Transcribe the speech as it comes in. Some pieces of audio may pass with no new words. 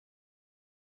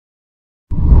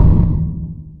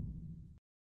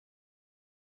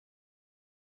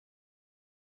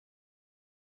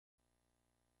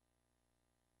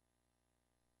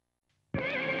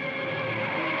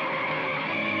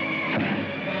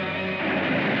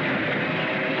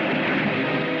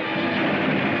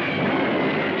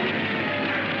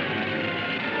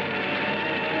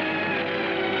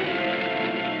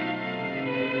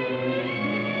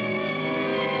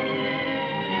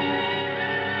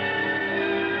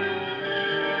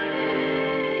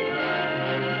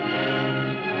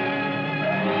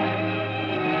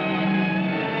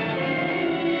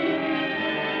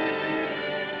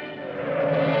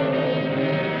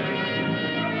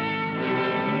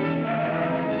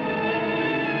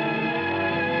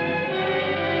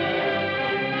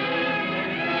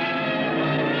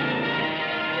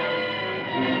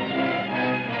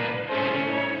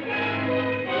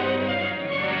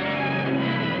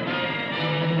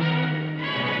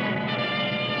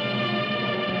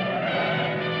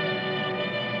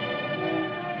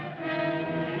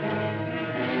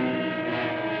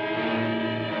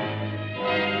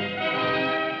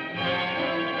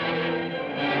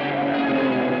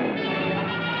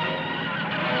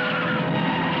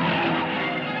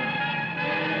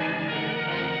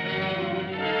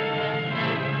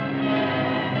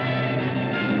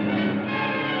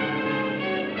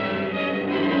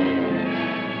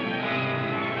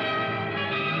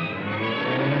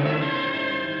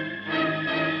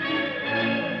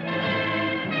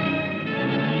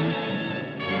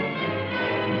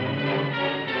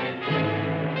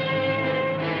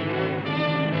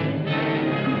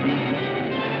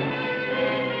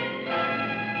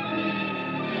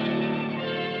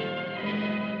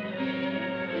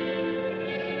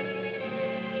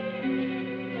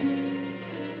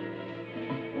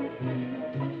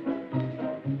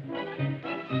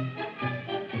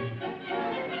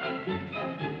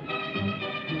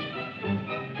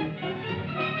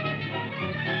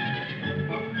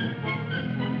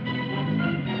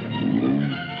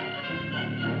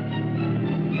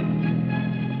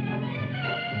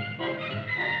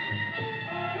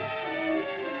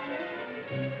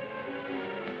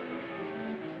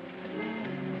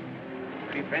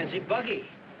Fancy buggy.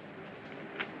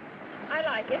 I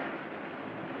like it.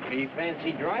 Pretty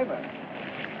fancy driver.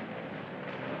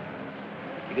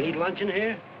 You can eat lunch in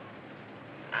here?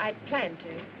 I plan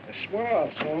to. Swell,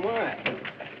 so am I.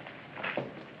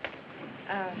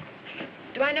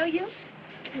 Do I know you?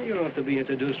 You don't have to be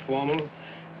introduced formal.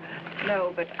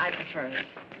 No, but I prefer it.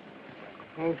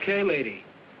 Okay, lady.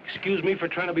 Excuse me for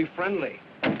trying to be friendly.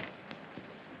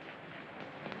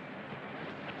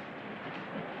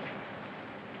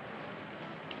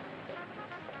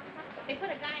 They put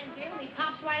a guy in jail and he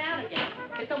pops right out again.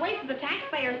 It's a waste of the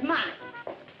taxpayers' money.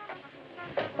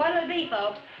 What would it be,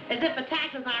 folks? As if the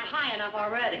taxes aren't high enough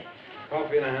already.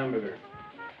 Coffee and a hamburger.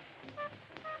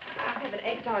 I'll have an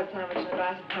egg salad sandwich and a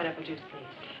glass of pineapple juice, please.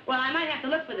 Well, I might have to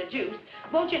look for the juice.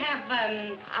 Won't you have,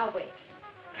 I'll wait.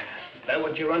 Is that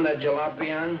what you run that jalopy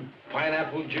on?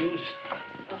 Pineapple juice?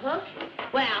 Uh-huh.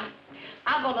 Well,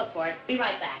 I'll go look for it. Be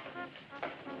right back.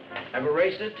 Ever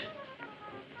race it?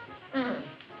 Mm.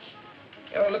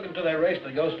 You ever look into that race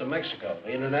that goes to Mexico,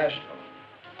 the International?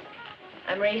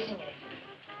 I'm racing it.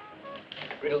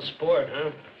 Real sport,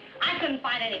 huh? I couldn't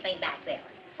find anything back there.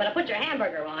 But I put your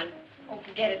hamburger on. Oh,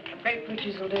 forget it. Grapefruit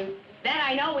juice will do. That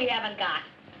I know we haven't got.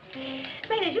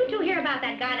 Say, did you two hear about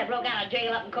that guy that broke out of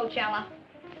jail up in Coachella?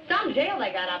 Some jail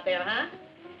they got up there, huh?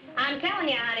 I'm telling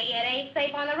you, honey, it ain't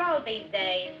safe on the road these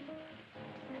days.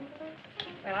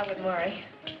 Well, I wouldn't worry.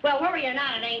 Well, worry or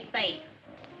not, it ain't safe.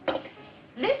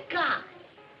 This guy,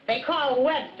 they call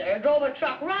Webster, drove a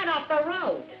truck right off the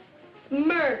road.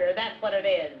 Murder, that's what it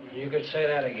is. You could say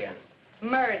that again.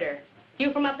 Murder.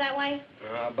 You from up that way?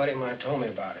 A buddy of mine told me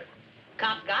about it.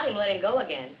 Cops got him, let him go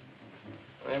again.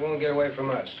 They won't get away from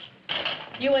us.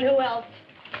 You and who else?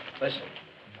 Listen,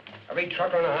 every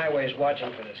trucker on the highway is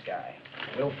watching for this guy.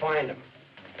 We'll find him.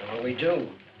 And when we do,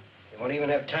 he won't even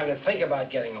have time to think about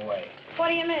getting away. What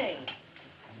do you mean?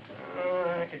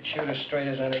 I could shoot as straight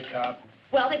as any cop.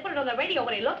 Well, they put it on the radio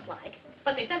what he looks like,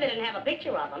 but they said they didn't have a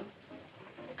picture of him.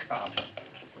 Cops.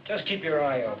 Just keep your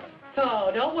eye open.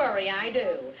 Oh, don't worry, I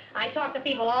do. I talk to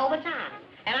people all the time,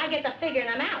 and I get to figuring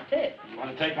them out, too. You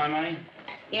want to take my money?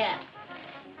 Yeah.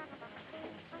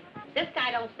 This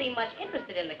guy don't seem much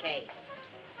interested in the case.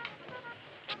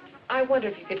 I wonder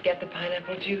if you could get the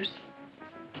pineapple juice.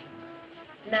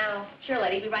 Now, sure,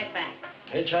 lady, be right back.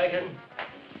 Hitchhiking?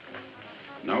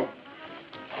 No.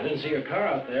 I didn't see your car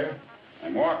out there.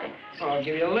 I'm walking. Oh, I'll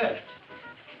give you a lift.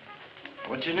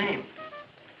 What's your name?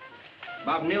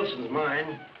 Bob Nielsen's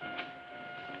mine.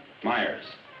 Myers.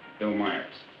 Bill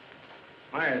Myers.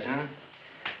 Myers, huh?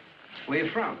 Where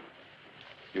you from?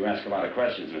 You ask a lot of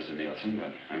questions, Mr. Nielsen,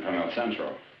 but I'm from El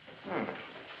Centro. Oh.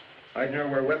 I'd know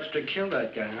where Webster killed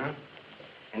that guy, huh?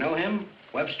 You know him?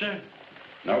 Webster?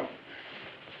 Nope.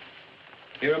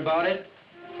 Hear about it?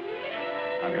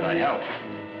 How could I help?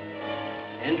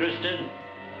 Interested?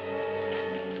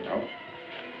 Nope.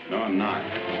 No, I'm not.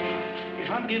 If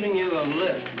I'm giving you a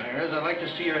lift, Myers, I'd like to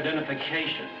see your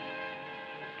identification.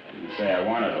 I didn't say I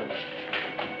wanted a lift.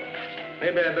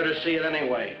 Maybe I better see it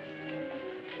anyway.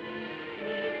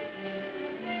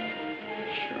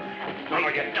 Sure. No,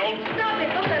 you don't. Stop it,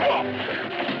 don't let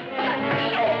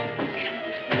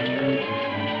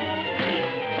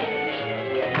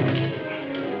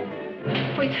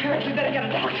Please hurry, we better get a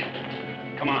doctor.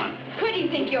 Come on. Where do you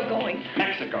think you're going?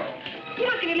 Mexico. You're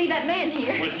not going to leave that man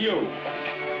here. With you.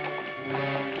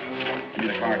 Give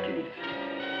me the car keys.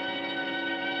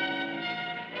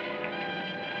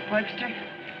 Webster?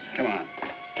 Come on.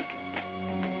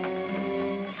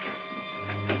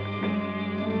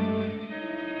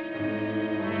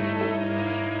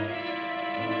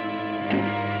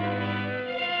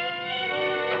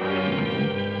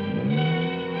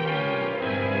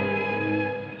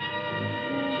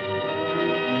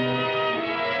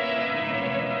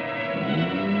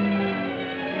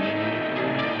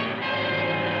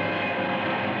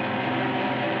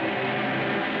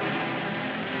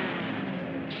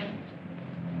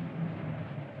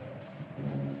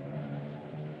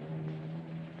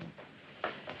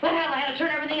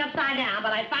 Turn everything upside down,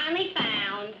 but I finally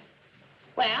found...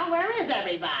 Well, where is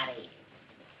everybody?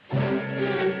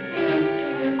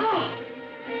 Oh!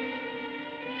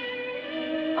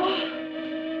 Oh!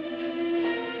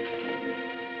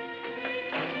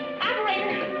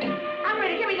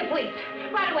 Operator, give me the police.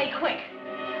 Right away, quick.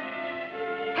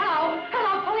 Hello?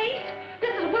 Hello, police?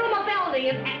 This is Wilma Belding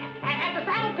at the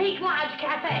Saddle Peak Lodge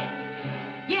Cafe.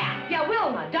 Yeah,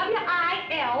 Wilma.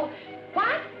 W-I-L...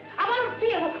 What? I want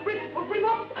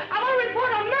to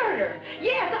report a murder.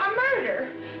 Yes, a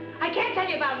murder. I can't tell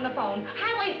you about it on the phone.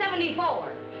 Highway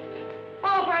 74.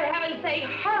 Oh, for heaven's sake,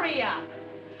 hurry up.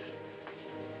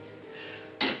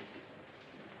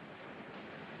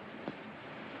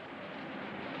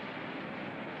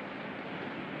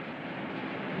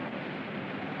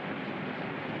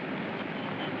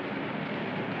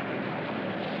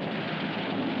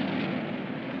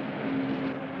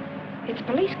 It's a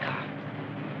police car.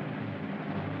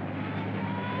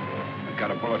 I've got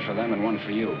a bullet for them and one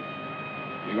for you.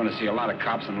 You're going to see a lot of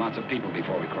cops and lots of people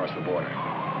before we cross the border.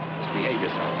 Just behave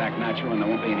yourself, act natural, and there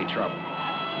won't be any trouble.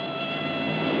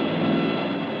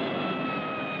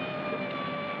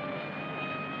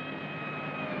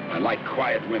 I like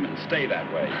quiet women. Stay that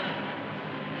way.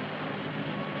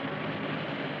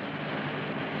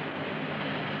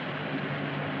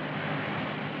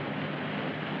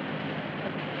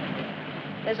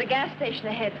 There's a gas station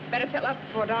ahead. Better fill up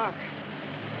before dark.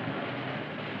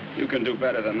 You can do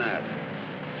better than that.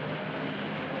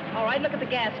 All right, look at the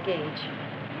gas gauge.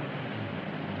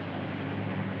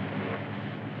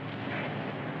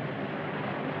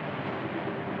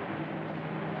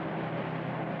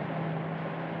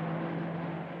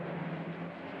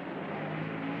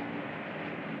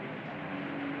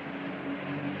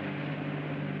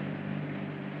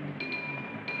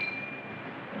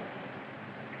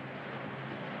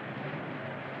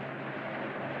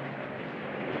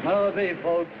 What'll it be,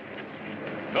 folks?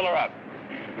 Fill her up.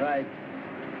 Right.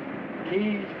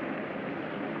 Keys?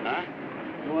 Huh?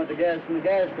 You want the gas from the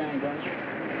gas tank, don't you?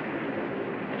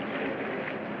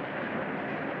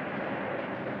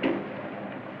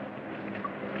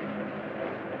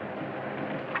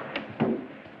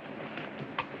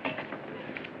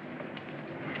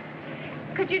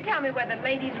 Could you tell me where the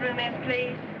ladies' room is,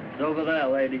 please? It's over there,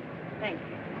 lady. Thank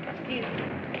you. Excuse me.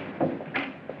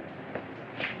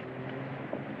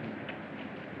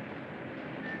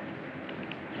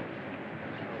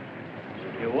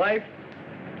 Your wife?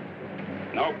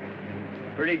 Nope.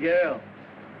 Pretty girl.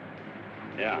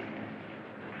 Yeah.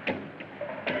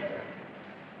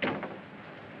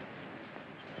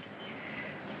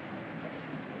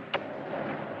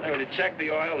 Hey, would you check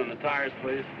the oil and the tires,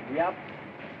 please? Yep.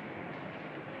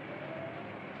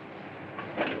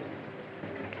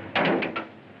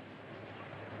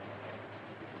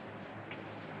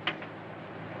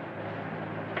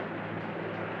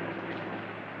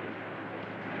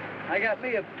 I got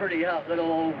me a pretty hot little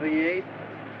old V8.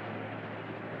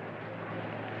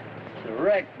 It's a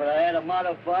wreck, but I had her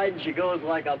modified and she goes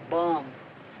like a bomb.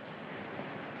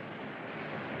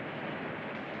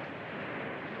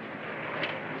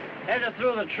 Headed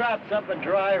through the traps up a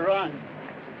dry run.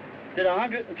 Did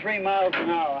 103 miles an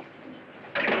hour.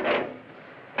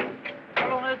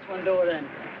 What'll this one do it in?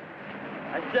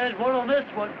 I said, what'll this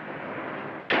one?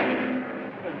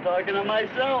 Been talking to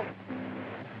myself.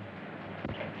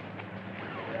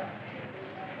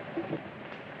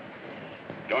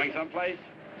 Going someplace?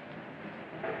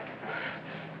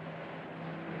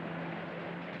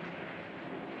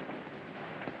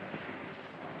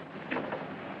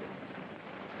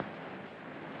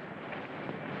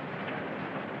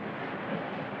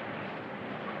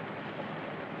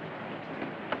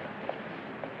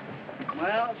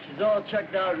 Well, she's all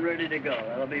checked out and ready to go.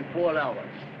 That'll be $4.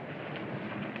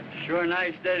 Sure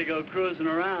nice day to go cruising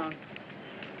around.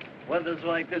 Weather's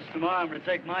like this tomorrow, I'm gonna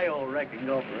take my old wreck and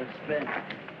go for a spin.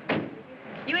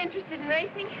 You interested in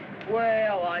racing?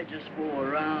 Well, I just fool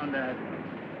around.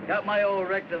 Got my old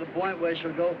wreck to the point where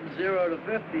she'll go from 0 to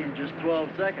 50 in just 12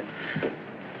 seconds.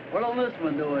 What'll this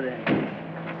one do it in?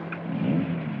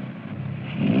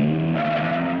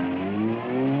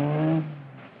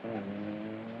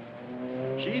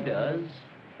 She does.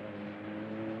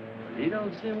 But he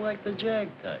don't seem like the jag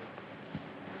type.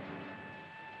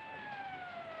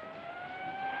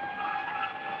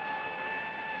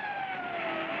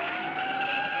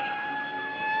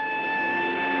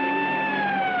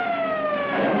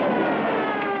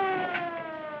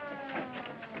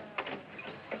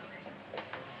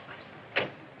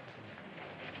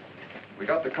 We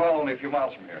got the call only a few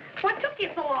miles from here. What took you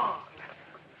so long?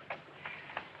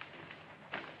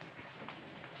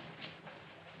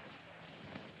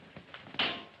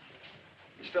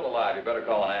 He's still alive. You better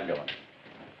call an ambulance.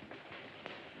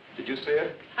 Did you see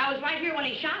it? I was right here when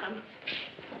he shot him.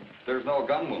 There's no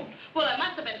gun wound. Well, it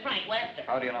must have been Frank Lester.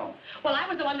 How do you know? Well, I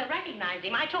was the one that recognized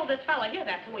him. I told this fella here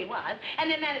that's who he was. And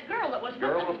then that girl that was...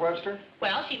 Girl with Webster?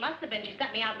 Well, she must have been. She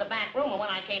sent me out in the back room, and when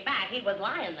I came back, he was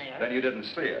lying there. Then you didn't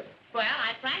see it. Well,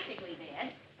 I practically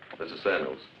did. This is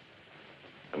Samuels.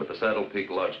 I'm at the Saddle Peak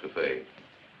Lodge Cafe.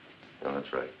 Oh,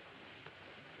 that's right.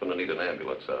 Gonna need an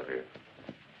ambulance out here.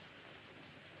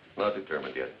 Not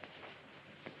determined yet.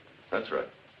 That's right.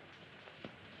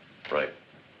 Right.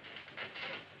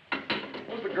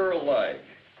 What's the girl like?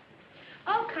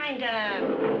 Oh, kind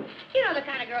of... You know, the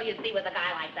kind of girl you'd see with a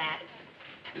guy like that.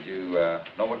 Did you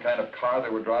know what kind of car they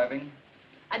were driving?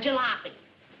 A jalopy.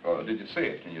 Oh, did you see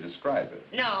it? Can you describe it?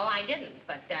 No, I didn't,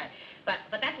 but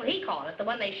that's what he called it, the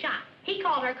one they shot. He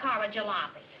called her car a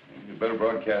jalopy. You better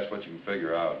broadcast what you can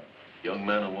figure out. Young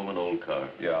man and woman, old car.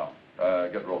 Yeah.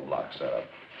 Get roadblocks set up.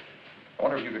 I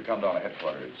wonder if you could come down to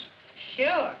headquarters.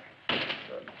 Sure.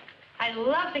 Good. I'd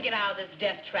love to get out of this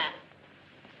death trap.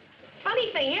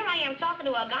 Funny thing, here I am talking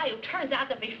to a guy who turns out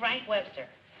to be Frank Webster.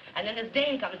 And then this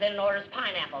dame comes in and orders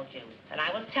pineapple juice. And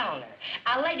I was telling her,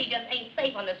 a lady just ain't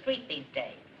safe on the street these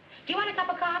days. Do you want a cup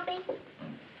of coffee?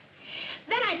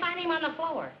 Then I find him on the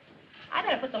floor. I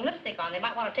better put some lipstick on. They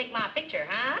might want to take my picture,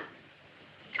 huh?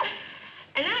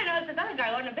 And then I noticed this other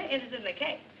guy wasn't a bit interested in the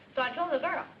case. So I told the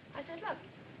girl. I said, look.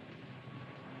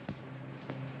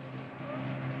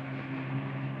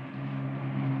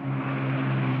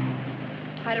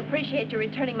 I'd appreciate you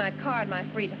returning my car and my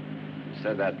freedom. You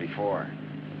said that before.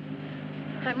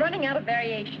 I'm running out of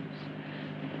variations.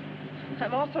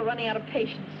 I'm also running out of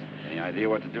patience. Any idea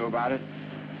what to do about it?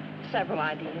 Several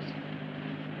ideas.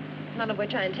 None of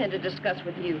which I intend to discuss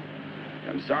with you.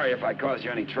 I'm sorry if I caused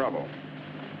you any trouble.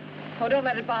 Oh, don't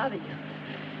let it bother you.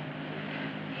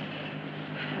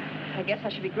 I guess I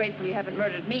should be grateful you haven't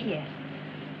murdered me yet.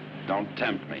 Don't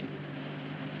tempt me.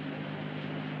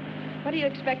 What do you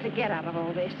expect to get out of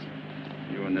all this?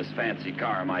 You and this fancy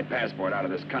car are my passport out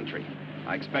of this country.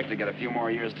 I expect to get a few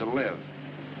more years to live.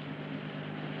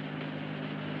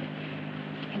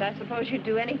 And I suppose you'd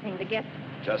do anything to get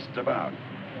them. Just about.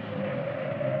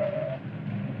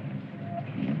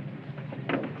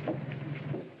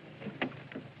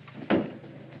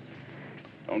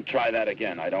 Don't try that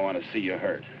again. I don't want to see you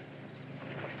hurt.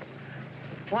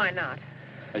 Why not?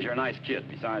 Because you're a nice kid.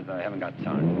 Besides, I haven't got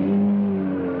time.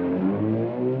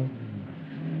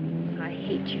 I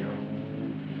hate you.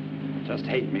 Just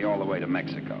hate me all the way to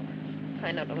Mexico.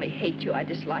 I not only hate you, I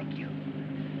dislike you.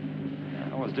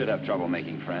 I always did have trouble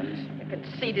making friends. You're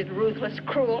conceited, ruthless,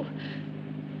 cruel.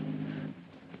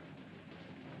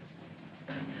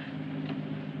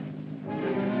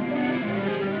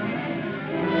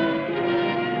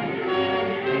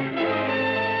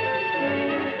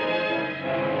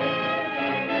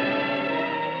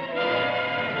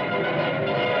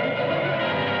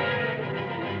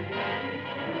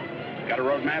 Got a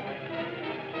road map?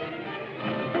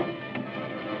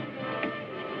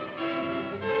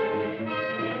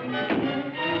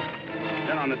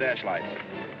 Turn on the dash lights.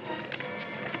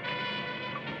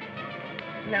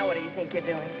 Now what do you think you're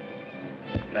doing?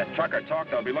 That trucker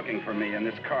talked, they'll be looking for me in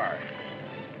this car.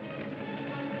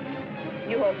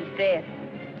 You hope he's dead,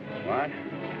 What?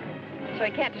 so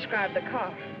he can't describe the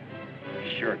car.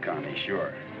 Sure, Connie,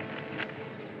 sure.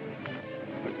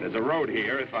 Look, there's a road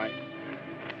here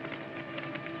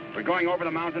We're going over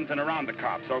the mountains and around the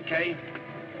cops, okay?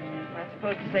 Am I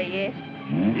supposed to say yes?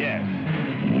 Yes.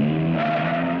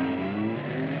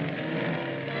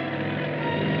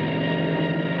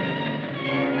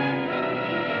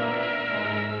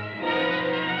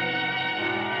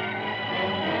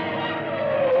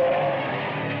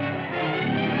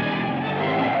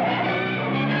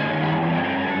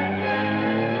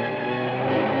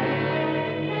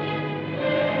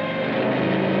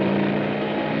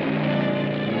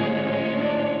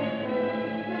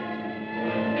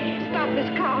 Stop this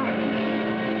car.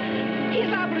 He's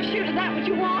liable to shoot. Is that what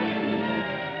you want?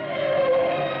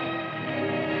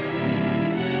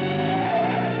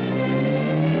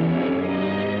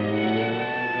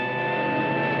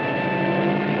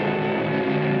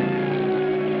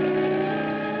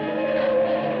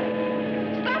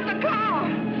 Stop the car!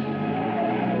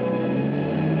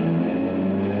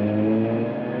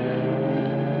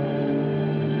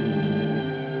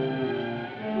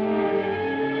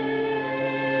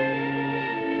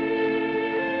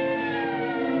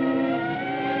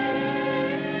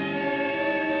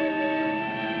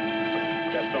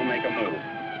 Just don't make a move.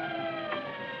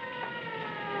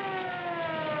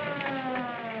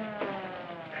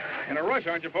 In a rush,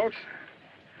 aren't you, folks?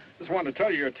 Just wanted to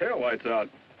tell you your tail light's out.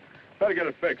 Better get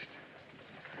it fixed.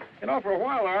 You know, for a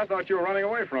while there, I thought you were running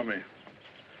away from me.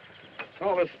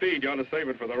 All this speed, you ought to save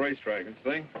it for the racetrack and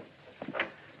thing.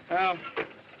 Now,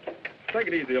 take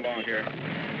it easy along here.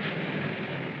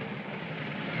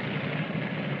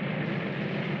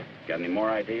 Got any more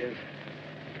ideas?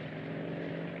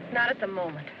 Not at the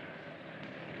moment.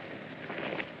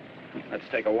 Let's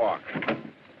take a walk.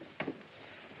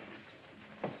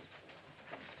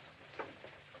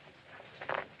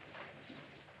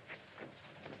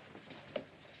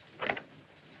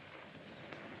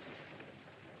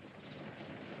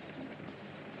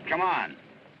 Come on.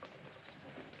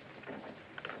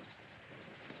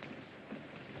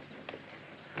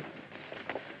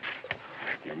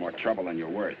 You're more trouble than you're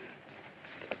worth.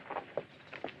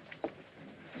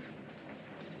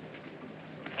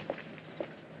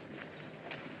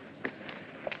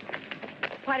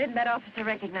 Why didn't that officer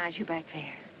recognize you back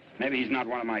there? Maybe he's not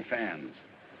one of my fans.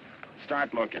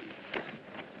 Start looking.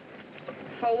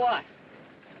 For what?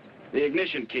 The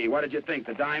ignition key, what did you think?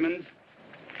 The diamonds?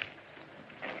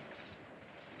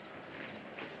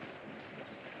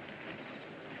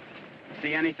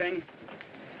 See anything?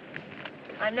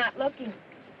 I'm not looking.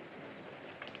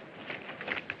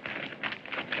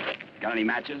 Got any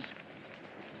matches?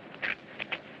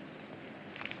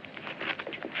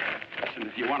 Listen,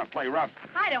 if you want to play rough...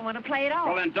 I don't want to play at all.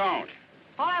 Well, then don't.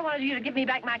 All I want is you to give me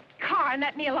back my car and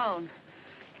let me alone.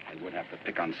 I would have to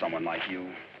pick on someone like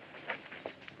you.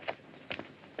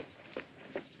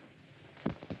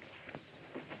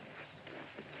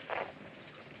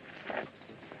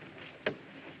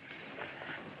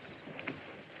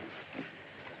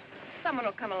 Someone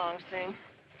will come along soon.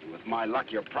 With my luck,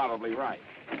 you're probably right.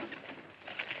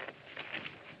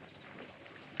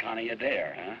 Connie, you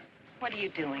dare, huh? What are you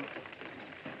doing?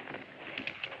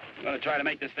 I'm gonna try to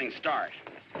make this thing start.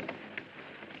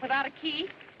 Without a key?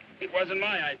 It wasn't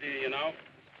my idea, you know.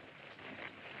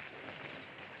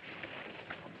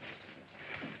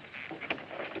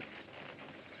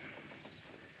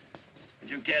 Did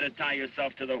you care to tie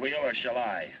yourself to the wheel, or shall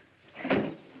I?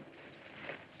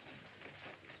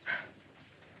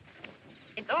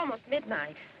 It's almost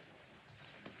midnight.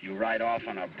 You ride off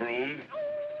on a broom?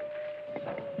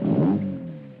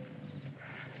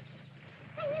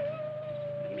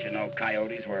 Didn't you know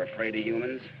coyotes were afraid of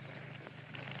humans?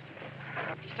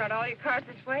 You start all your cars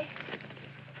this way?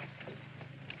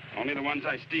 Only the ones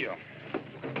I steal.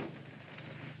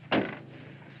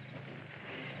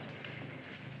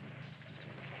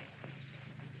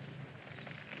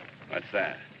 What's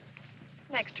that?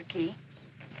 An extra key.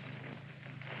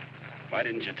 Why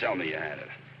didn't you tell me you had it?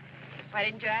 Why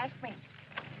didn't you ask me?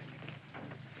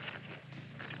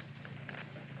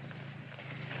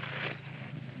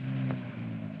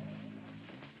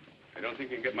 I don't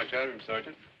think you can get much out of him,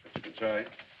 Sergeant, but you can try.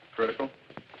 Critical?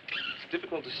 It's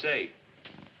difficult to say.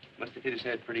 Must have hit his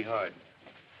head pretty hard.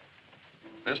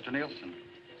 Mr. Nielsen,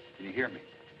 can you hear me?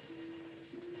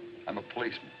 I'm a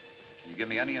policeman. Can you give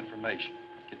me any information?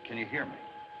 Can you hear me?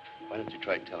 Why don't you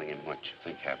try telling him what you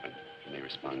think happened? He may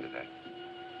respond to that.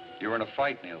 You were in a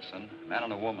fight, Nielsen. A man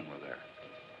and a woman were there.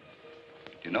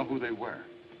 Do you know who they were?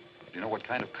 Do you know what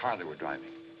kind of car they were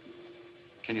driving?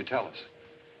 Can you tell us?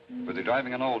 Were they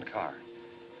driving an old car?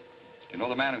 Do you know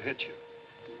the man who hit you?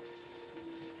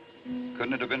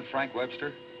 Couldn't it have been Frank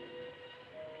Webster?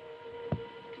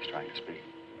 He's trying to speak.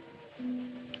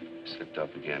 Slipped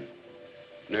up again.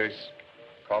 Nurse,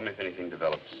 call me if anything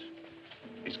develops.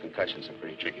 These concussions are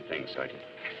pretty tricky things, Sergeant.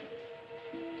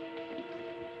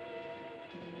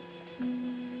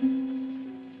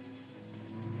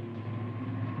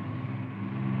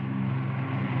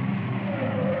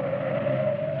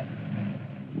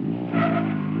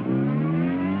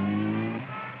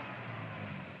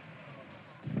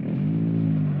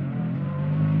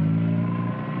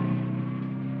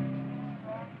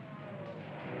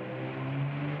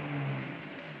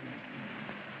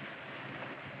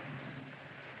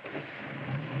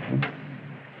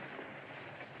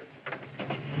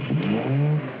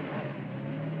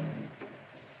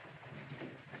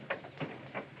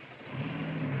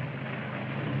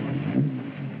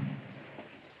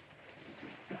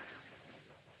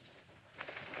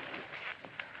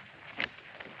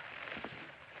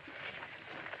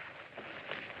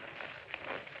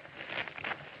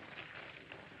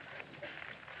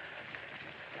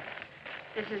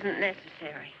 This isn't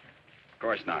necessary. Of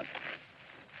course not.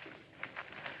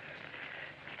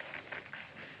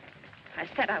 I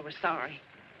said I was sorry.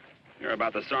 You're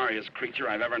about the sorriest creature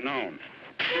I've ever known.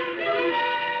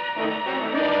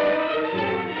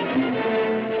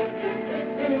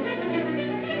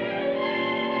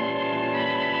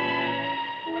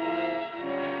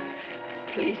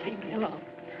 Please leave me alone.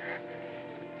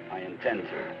 I intend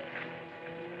to.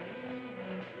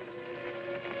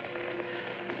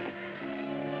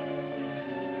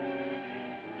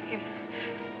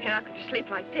 You're not going to sleep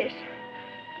like this.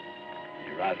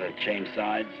 You rather change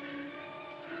sides?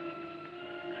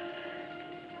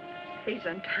 Please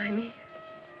untie me.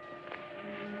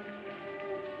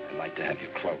 I'd like to have you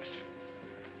close.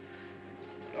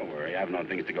 Don't worry, I've known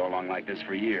things to go along like this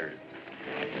for years.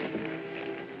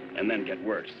 And then get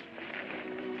worse.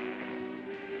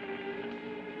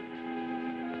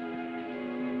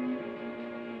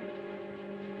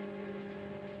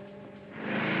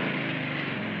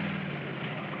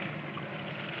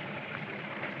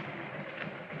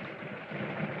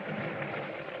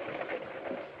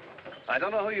 I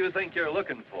don't know who you think you're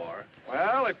looking for.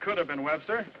 Well, it could have been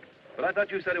Webster. But I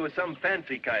thought you said it was some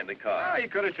fancy kind of car. Ah, he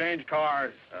could have changed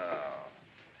cars. Oh.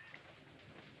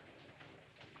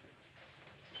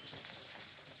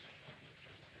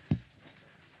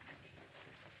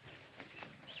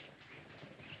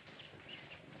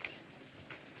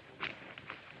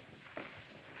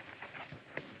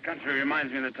 Country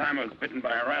reminds me of the time I was bitten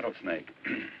by a rattlesnake.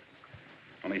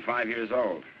 Only 5 years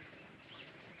old.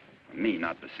 Me,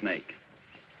 not the snake.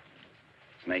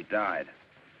 Snake died.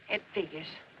 It figures.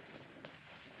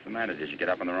 What's the matter? Did you get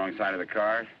up on the wrong side of the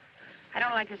car? I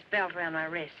don't like this belt around my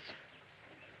wrists.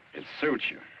 It suits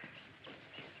you.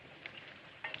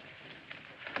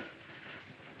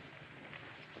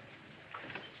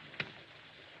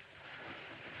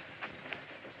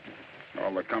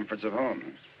 All the comforts of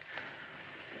home.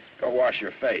 Go wash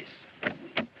your face.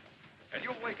 And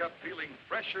you'll wake up feeling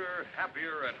fresher,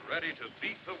 happier, and ready to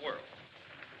beat the world.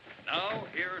 Now,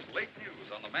 here's late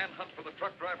news on the manhunt for the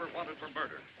truck driver wanted for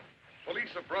murder.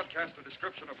 Police have broadcast a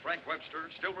description of Frank Webster,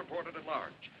 still reported at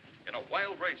large. In a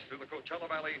wild race through the Coachella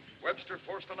Valley, Webster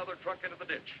forced another truck into the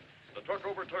ditch. The truck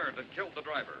overturned and killed the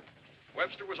driver.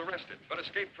 Webster was arrested, but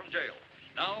escaped from jail.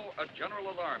 Now, a general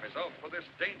alarm is out for this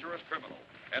dangerous criminal,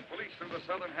 and police through the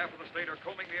southern half of the state are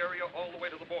combing the area all the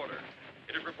way to the border.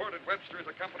 It is reported Webster is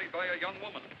accompanied by a young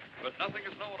woman, but nothing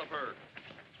is known of her.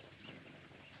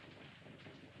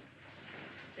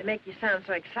 They make you sound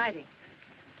so exciting.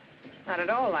 Not at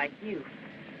all like you.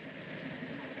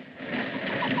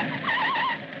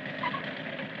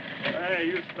 Hey,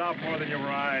 you stop more than you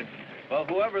ride. Well,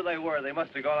 whoever they were, they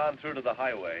must have gone on through to the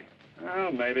highway.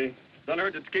 Well, maybe. Doesn't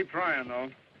hurt to keep trying, though.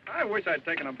 I wish I'd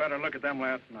taken a better look at them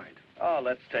last night. Oh,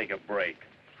 let's take a break.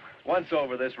 Once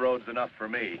over, this road's enough for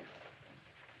me.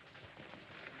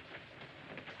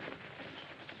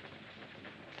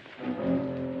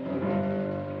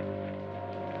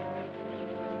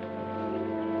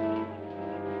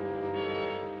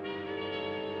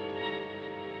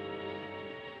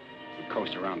 We'll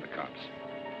coast around the cops.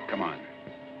 Come on.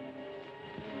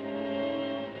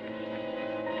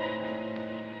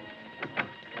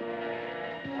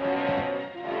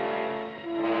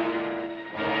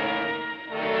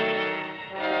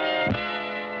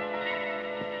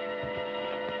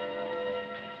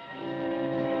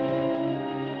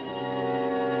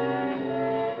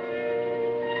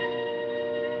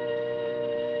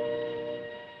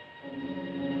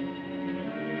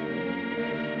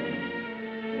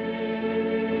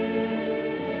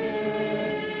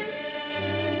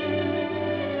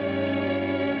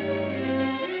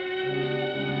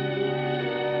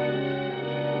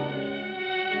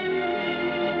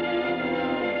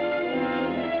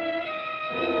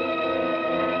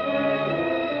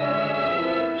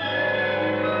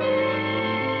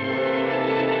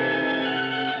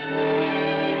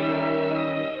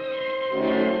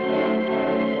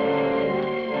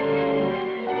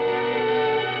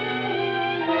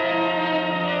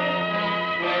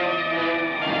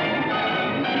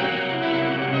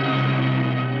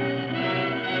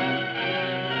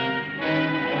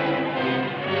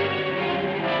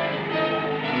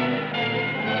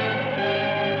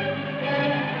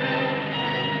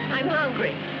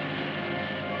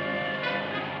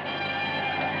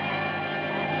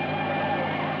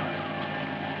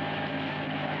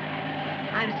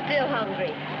 Still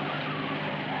hungry.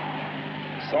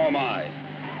 So am I.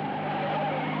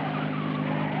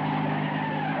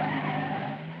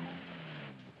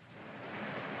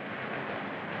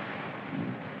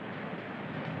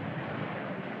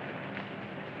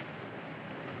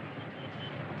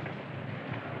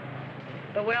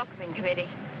 The welcoming committee.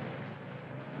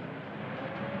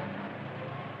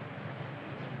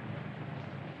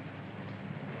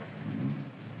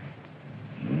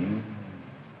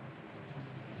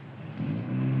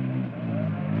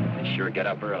 Sure get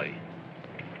up early.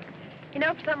 You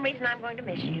know, for some reason, I'm going to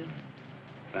miss you.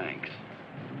 Thanks.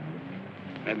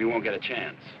 Maybe we won't get a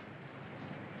chance.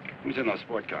 Who's in those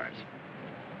sport cars?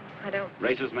 I don't...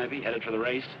 Racers, maybe? Headed for the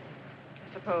race?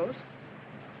 suppose.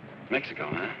 Mexico,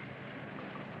 huh?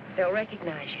 They'll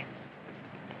recognize you.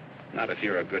 Not if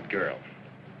you're a good girl.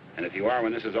 And if you are,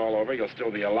 when this is all over, you'll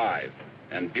still be alive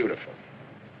and beautiful.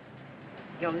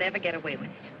 You'll never get away with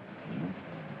it.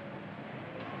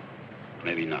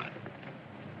 Maybe not.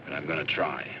 But I'm going to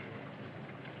try.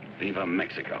 Viva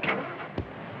Mexico.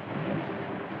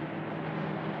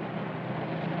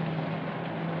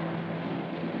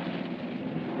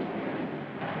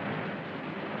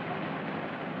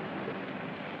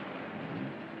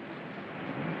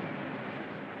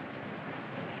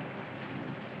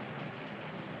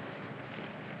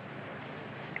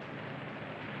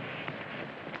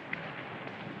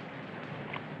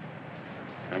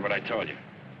 Remember what I told you?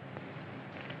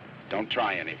 Don't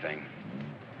try anything.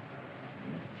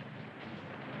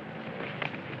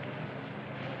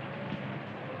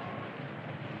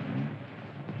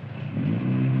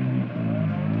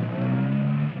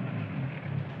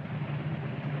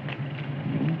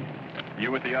 You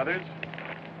with the others?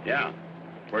 Yeah.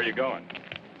 Where are you going?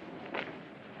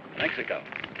 Mexico.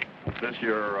 Is this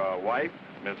your wife,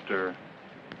 Mr.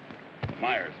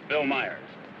 Myers. Bill Myers.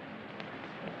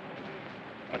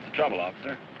 What's the trouble,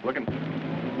 officer? Looking...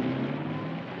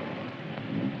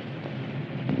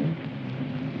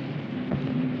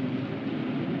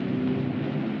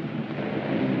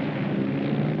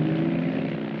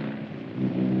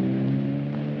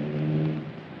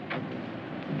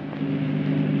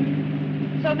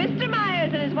 So Mr.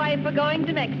 Myers and his wife are going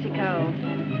to Mexico.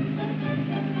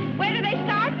 Where do they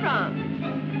start from?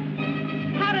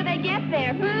 How do they get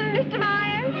there? Mr.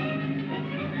 Myers?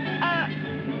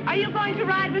 Are you going to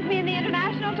ride with me in the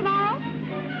International tomorrow?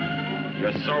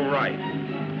 You're so right.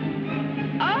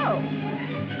 Oh.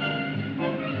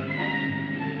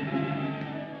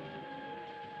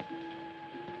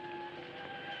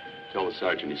 Tell the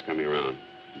sergeant he's coming around.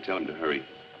 And tell him to hurry.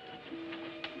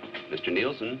 Mr.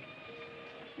 Nielsen?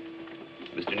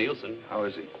 Mr. Nielsen? How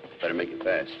is he? Better make it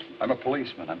fast. I'm a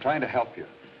policeman. I'm trying to help you.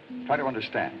 Try to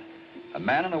understand. A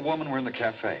man and a woman were in the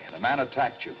cafe. The man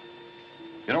attacked you.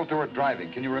 You know what they were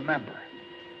driving? Can you remember?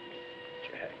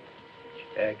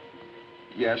 Jag.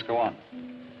 Yes, go on.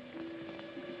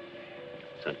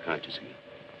 It's unconscious again.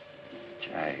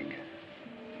 Jag.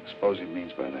 Suppose he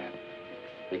means by that.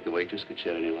 Think the waitress could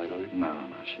shed any light on it? No,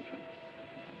 she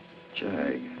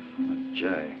couldn't.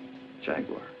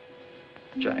 Jaguar.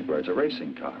 Jaguar, it's a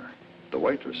racing car. The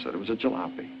waitress said it was a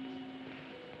jalopy.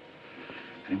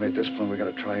 Anyway, at this point, we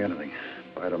got to try anything.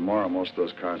 By tomorrow, most of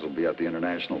those cars will be at the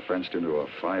International, fenced into a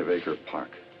 5-acre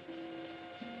park.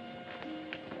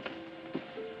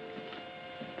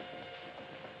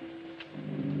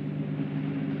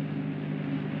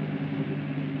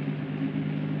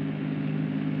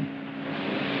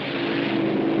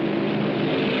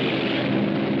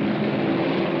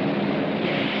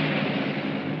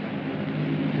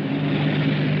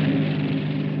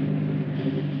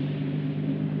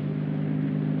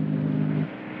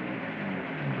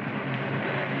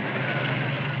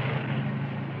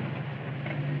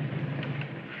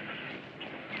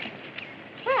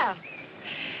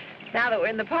 Now that we're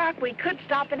in the park, we could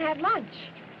stop and have lunch.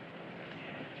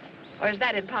 Or is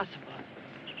that impossible?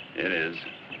 It is.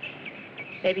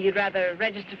 Maybe you'd rather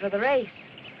register for the race.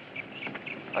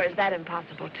 Or is that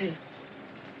impossible, too?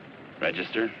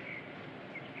 Register?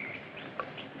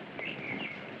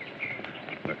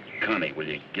 Look, Connie, will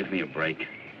you give me a break?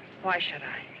 Why should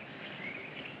I?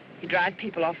 You drive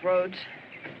people off roads,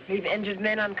 leave injured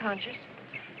men unconscious.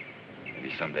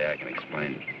 Maybe someday I can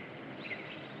explain.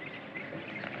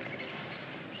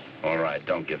 All right,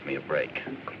 don't give me a break.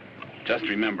 Just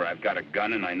remember, I've got a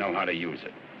gun and I know how to use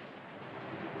it.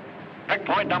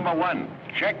 Checkpoint number 1.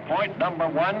 Checkpoint number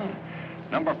 1.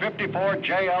 Number 54,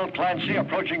 J.L. Clancy,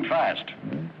 approaching fast.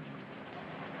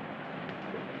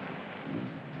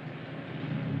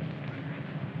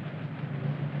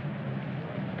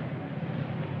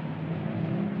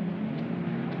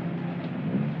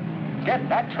 Get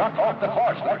that truck off the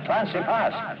course. Let Clancy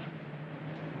pass.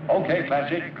 Okay,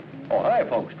 Clancy. Oh, hi,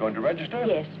 folks. Going to register?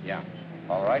 Yes. Yeah.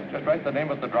 All right, just write the name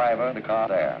of the driver in the car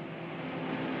there.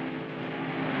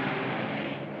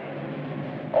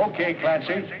 Okay,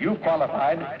 Clancy, you've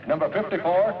qualified. Number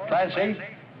 54, Clancy,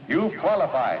 you've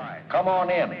qualified. Come on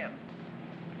in.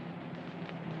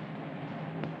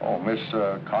 Oh, Miss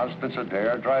Constance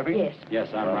Adair driving? Yes. Yes,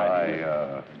 I'm Well, right.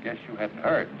 I guess you hadn't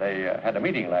heard. They had a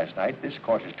meeting last night. This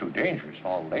course is too dangerous.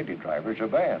 All lady drivers are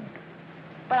banned.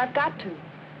 But I've got to.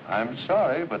 I'm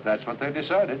sorry, but that's what they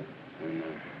decided.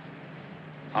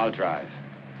 I'll drive.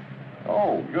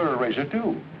 Oh, you're a racer,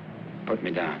 too. Put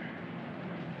me down.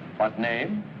 What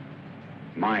name?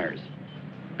 Myers.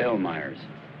 Bill Myers.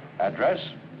 Address?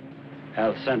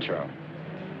 El Centro.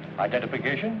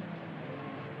 Identification?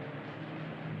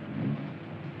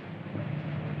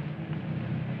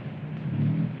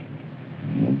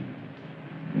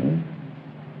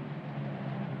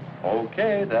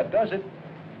 Okay, that does it.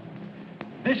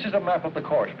 This is a map of the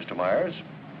course, Mr. Myers.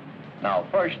 Now,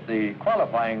 first, the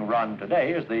qualifying run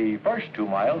today is the first 2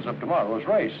 miles of tomorrow's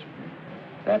race.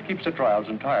 That keeps the trials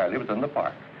entirely within the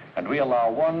park, and we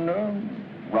allow one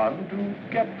run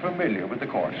to get familiar with the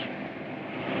course.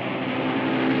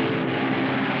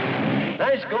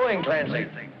 Nice going, Clancy.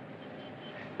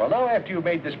 Well, now after you've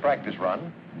made this practice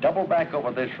run, double back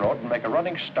over this road and make a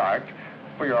running start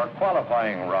for your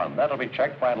qualifying run. That'll be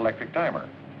checked by an electric timer.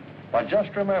 But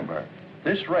just remember,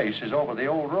 This race is over the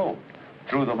old road,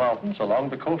 through the mountains, along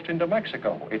the coast into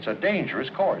Mexico. It's a dangerous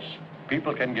course.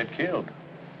 People can get killed.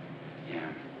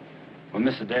 Yeah. Well,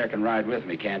 Miss Adair can ride with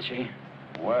me, can't she?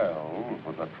 Well,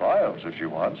 for the trials if she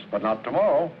wants, but not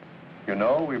tomorrow. You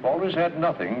know, we've always had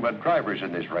nothing but drivers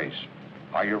in this race.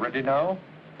 Are you ready now?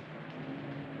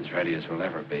 As ready as we'll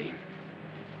ever be.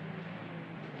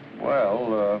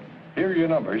 Well, here are your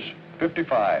numbers.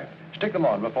 55. Stick them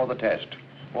on before the test.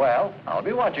 Well, I'll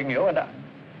be watching you and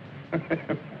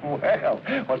Well,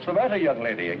 what's the matter, young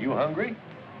lady? Are you hungry?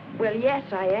 Well, yes,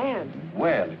 I am.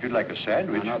 Well, if you'd like a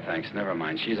sandwich... No, thanks. Never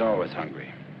mind. She's always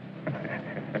hungry.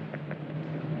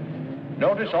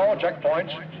 Notice all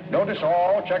checkpoints. Notice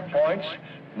all checkpoints.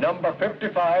 Number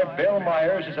 55, Bill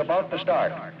Myers, is about to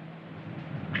start.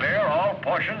 Clear all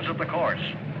portions of the course.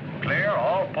 Clear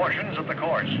all portions of the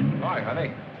course. Hi,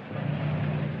 honey.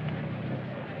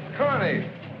 Connie!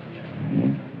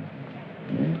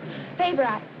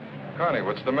 Favorite. Connie,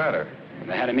 what's the matter?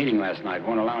 They had a meeting last night.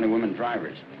 Won't allow any women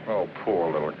drivers. Oh,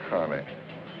 poor little Connie.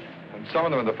 And some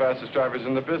of them are the fastest drivers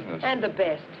in the business. And the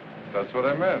best. That's what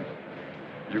I meant.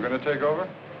 You going to take over?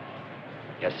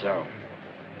 Guess so.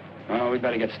 Well, we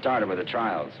better get started with the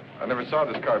trials. I never saw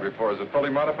this car before. Is it fully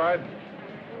modified?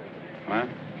 What?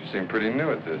 You seem pretty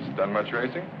new at this. Done much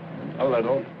racing? A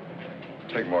little.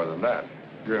 Take more than that.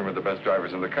 You're in with the best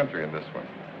drivers in the country in this one.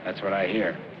 That's what I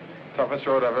hear. Toughest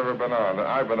road I've ever been on.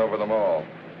 I've been over them all.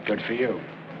 Good for you.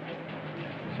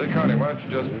 Say, Connie, why don't you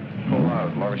just pull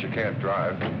out as long as you can't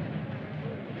drive?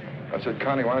 I said,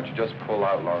 Connie, why don't you just pull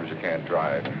out as long as you can't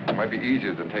drive? It might be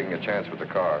easier than taking a chance with the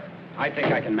car. I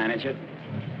think I can manage it.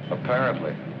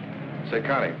 Apparently. Say,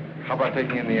 Connie, how about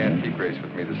taking in the antique race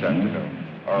with me this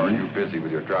afternoon? Or are you busy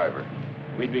with your driver?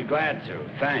 We'd be glad to.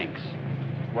 Thanks.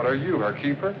 What are you, her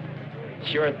keeper?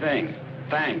 Sure thing.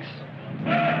 Thanks.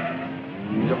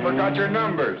 You forgot your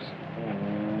numbers.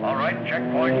 All right,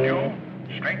 checkpoint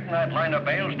 2. Straighten that line of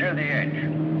bales near the edge.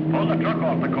 Pull the truck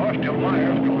off the course till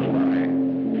Myers goes by.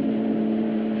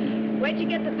 Where'd you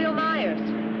get the Bill Myers?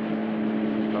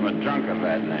 From a drunk of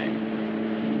that name.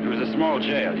 It was a small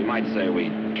jail. You might say we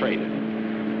traded.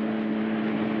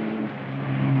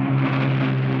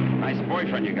 Nice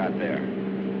boyfriend you got there.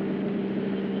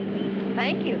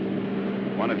 Thank you.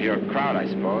 One of your crowd, I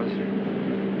suppose.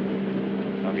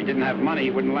 Well, if he didn't have money, he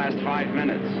wouldn't last 5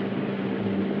 minutes.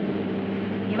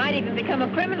 He might even become a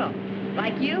criminal,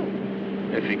 like you.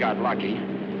 If he got lucky.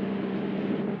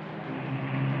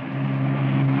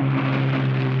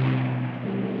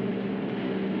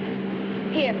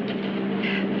 Here.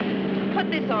 Put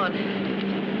this on.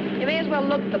 You may as well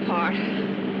look the part.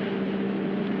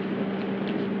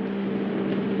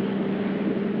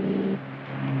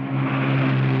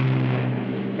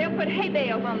 They'll put hay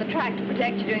bales on the track to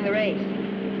protect you during the race.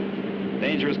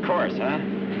 Dangerous course, huh?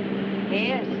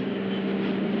 Yes.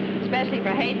 Especially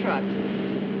for hay trucks.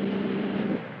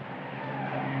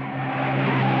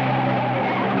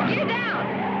 Gear down.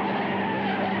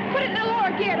 Put it in the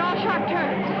lower gear at all sharp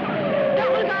turns.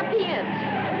 Don't lose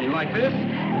RPMs. You like this?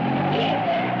 Yes.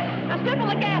 Now step on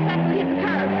the gas after we hit the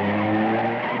curve.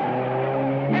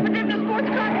 Ever driven a sports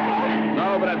car before?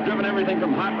 No, but I've driven everything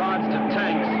from hot rods to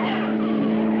tanks.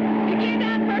 You gear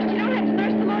down first, you don't have to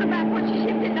nurse the motor back once you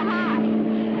shift into high.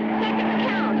 Seconds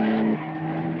count.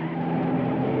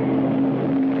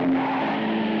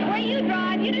 The way you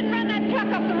drive, you didn't run that truck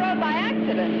up the road by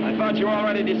accident. I thought you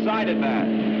already decided that.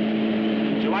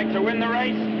 Would you like to win the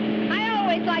race? I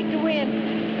always like to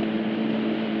win.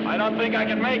 I don't think I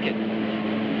can make it.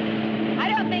 I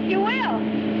don't think you will.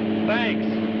 Thanks.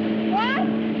 What?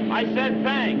 I said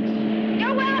thanks.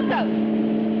 You're welcome.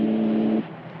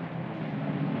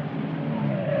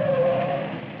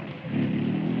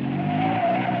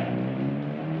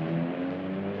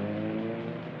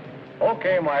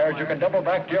 Okay, Myers, you can double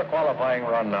back to your qualifying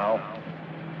run now.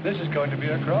 This is going to be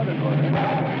a crowded one.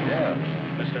 Yes.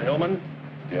 Mr. Hillman?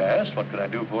 Yes, what can I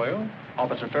do for you?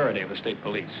 Officer Faraday of the State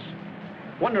Police.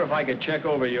 Wonder if I could check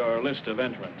over your list of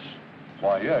entrants.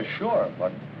 Why, yes, sure,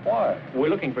 but why? We're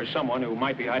looking for someone who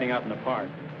might be hiding out in the park.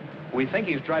 We think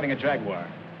he's driving a Jaguar.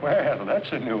 Well,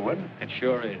 that's a new one. It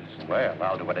sure is. Well,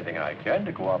 I'll do anything I can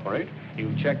to cooperate.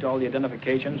 You checked all the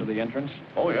identifications of the entrants?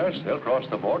 Oh, yes, they'll cross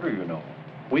the border, you know.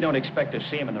 We don't expect to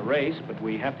see him in the race, but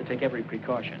we have to take every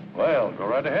precaution. Well, go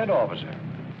right ahead, officer.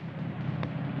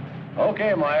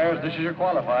 Okay, Myers, this is your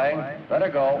qualifying. Let her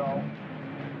go.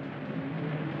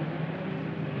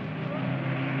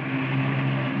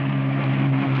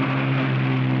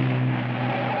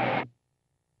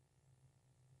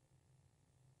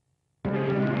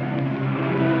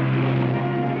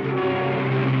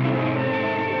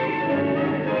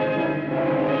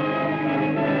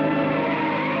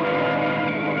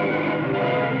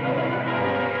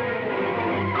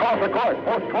 the court.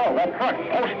 Post 12, that truck.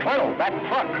 Post 12, that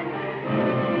truck.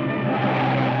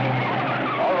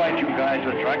 All right, you guys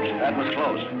with trucks, that was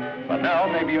close. But now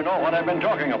maybe you know what I've been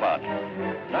talking about.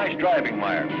 Nice driving,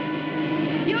 Meyer.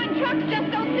 You and trucks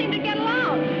just don't seem to get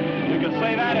along. You can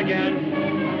say that again.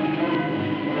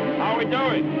 How are we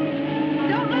doing?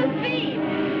 Don't lose speed.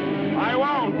 I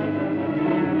won't.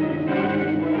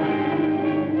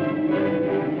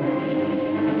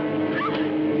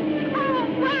 Oh,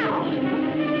 wow.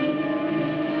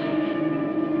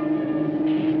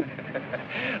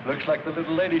 Looks like the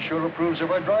little lady sure approves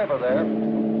of our driver there.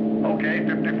 Okay,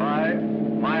 55.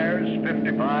 Myers,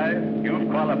 55. You've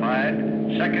qualified.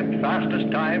 Second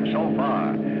fastest time so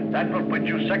far. That will put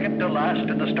you second to last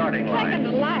in the starting line. Second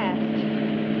to last.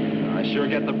 I sure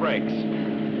get the brakes.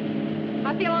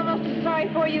 I feel almost as sorry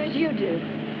for you as you do.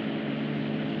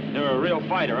 You're a real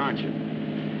fighter, aren't you?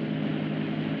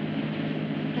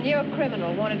 And you're a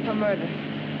criminal wanted for murder.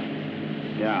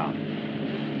 Yeah.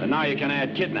 And now you can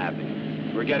add kidnapping.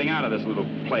 We're getting out of this little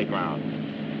playground.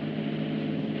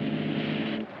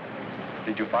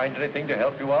 Did you find anything to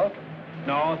help you out?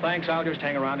 No, thanks. I'll just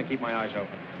hang around and keep my eyes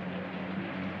open.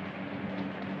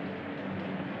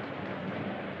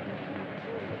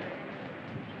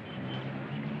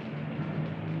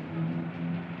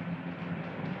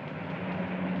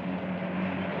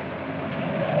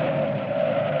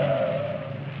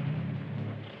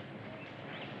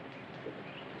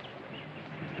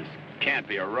 Can't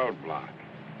be a roadblock.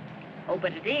 Oh,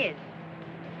 but it is.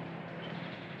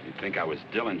 You'd think I was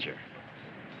Dillinger.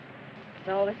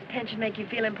 Does all this attention make you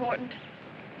feel important?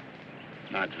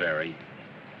 Not very.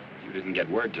 You didn't get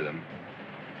word to them.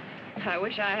 I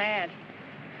wish I had.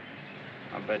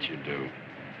 I'll bet you do.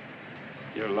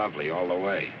 You're lovely all the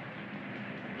way.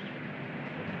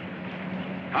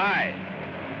 Hi.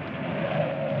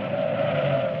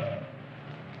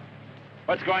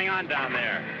 What's going on down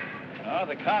there? Oh,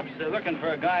 the cops, they're looking for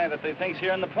a guy that they think's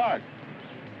here in the park.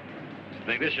 You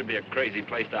think this should be a crazy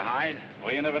place to hide?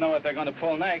 Well, you never know what they're going to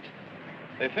pull next.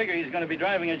 They figure he's going to be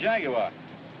driving a Jaguar.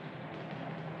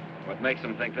 What makes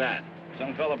them think that?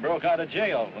 Some fella broke out of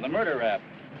jail with a murder rap.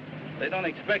 They don't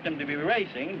expect him to be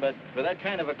racing, but for that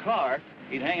kind of a car,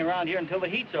 he'd hang around here until the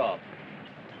heat's off.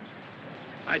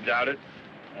 I doubt it.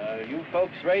 You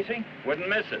folks racing? Wouldn't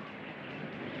miss it.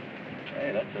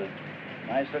 Hey, that's a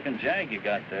nice-looking Jag you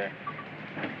got there.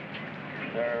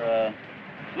 They're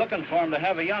looking for him to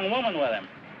have a young woman with him.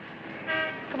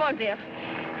 Come on, Biff.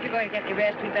 If you're going to get any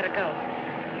rest, we'd better go.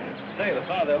 Say, the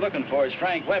fellow they're looking for is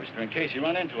Frank Webster, in case you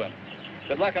run into him.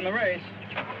 Good luck on the race.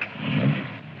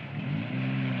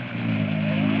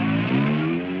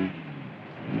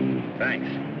 Thanks.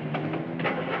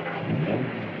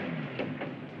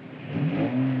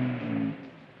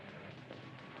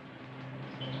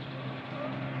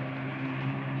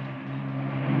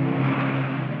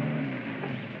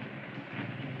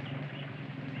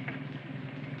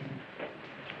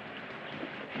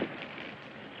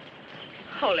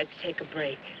 Oh, let's take a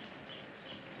break.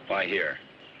 Why here?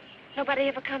 Nobody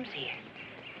ever comes here.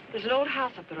 There's an old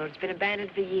house up the road. It's been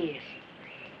abandoned for years.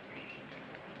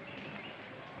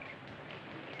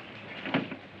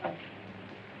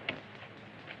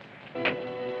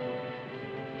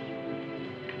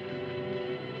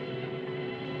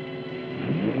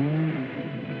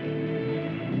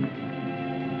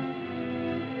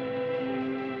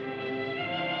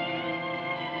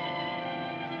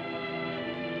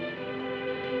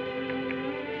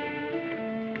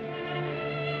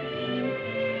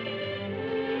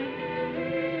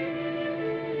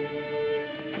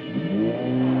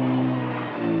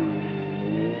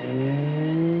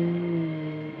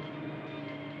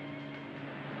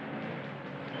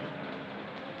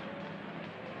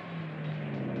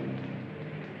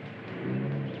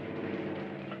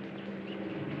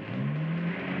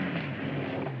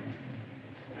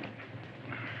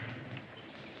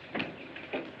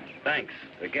 Thanks,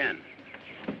 again.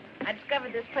 I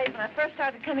discovered this place when I first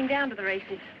started coming down to the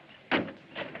races. I've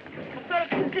sort of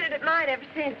considered it mine ever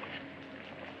since.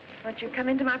 Won't you come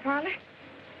into my parlor?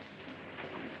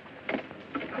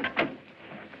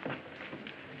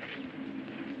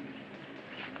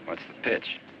 What's the pitch?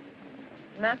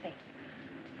 Nothing.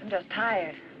 I'm just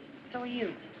tired. So are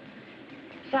you.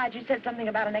 Besides, you said something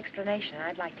about an explanation.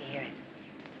 I'd like to hear it.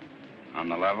 On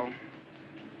the level?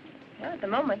 Well, at the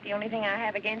moment, the only thing I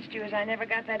have against you is I never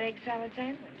got that egg salad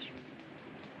sandwich.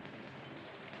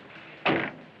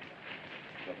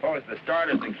 Suppose the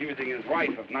starter's accusing his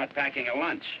wife of not packing a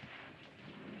lunch.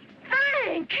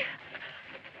 Frank!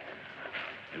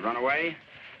 You run away?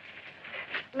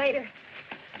 Later.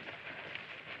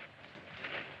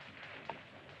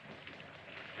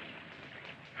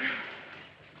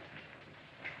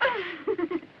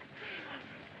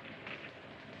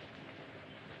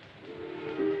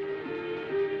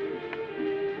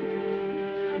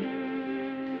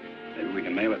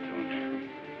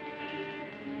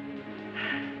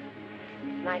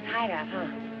 Nice hideout, huh?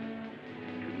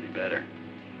 Couldn't be better.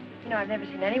 You know, I've never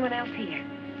seen anyone else here.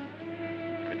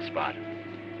 Good spot.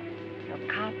 No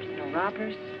cops, no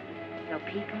robbers, no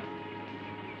people.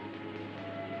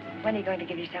 When are you going to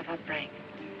give yourself up, Frank?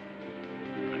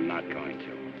 I'm not going to.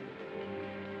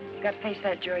 You got to face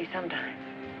that jury sometime.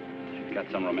 If you've got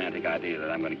some romantic idea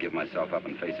that I'm going to give myself up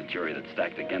and face a jury that's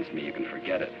stacked against me, you can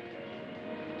forget it.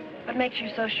 What makes you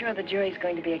so sure the jury's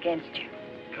going to be against you?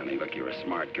 Connie, look, you're a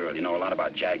smart girl. You know a lot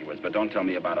about Jaguars, but don't tell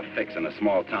me about a fix in a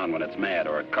small town when it's mad,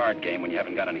 or a card game when you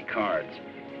haven't got any cards.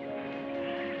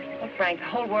 Well, Frank, the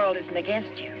whole world isn't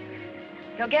against you.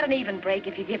 You'll get an even break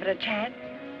if you give it a chance.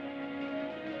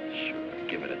 Sure,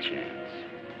 give it a chance.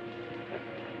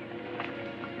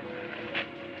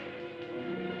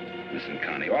 Listen,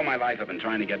 Connie, all my life I've been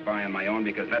trying to get by on my own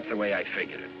because that's the way I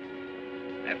figured it.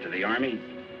 After the Army,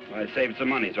 well, I saved some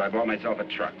money, so I bought myself a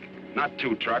truck. Not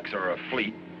 2 trucks or a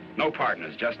fleet. No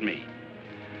partners, just me.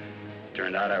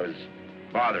 Turned out I was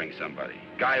bothering somebody.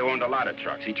 Guy who owned a lot of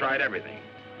trucks. He tried everything.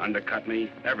 Undercut me,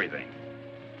 everything.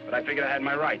 But I figured I had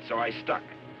my rights, so I stuck.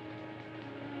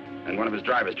 And one of his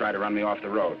drivers tried to run me off the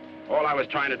road. All I was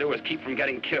trying to do was keep from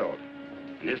getting killed.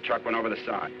 And his truck went over the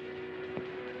side.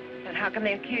 And how can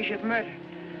they accuse you of murder?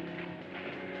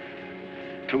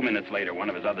 2 minutes later, one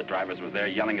of his other drivers was there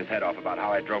yelling his head off about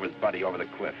how I drove his buddy over the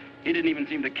cliff. He didn't even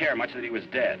seem to care much that he was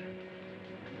dead.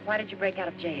 Why did you break out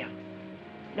of jail?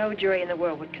 No jury in the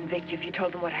world would convict you if you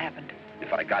told them what happened.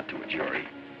 If I got to a jury.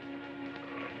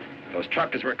 Those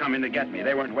truckers were coming to get me.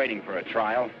 They weren't waiting for a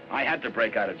trial. I had to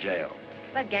break out of jail.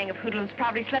 That gang of hoodlums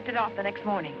probably slept it off the next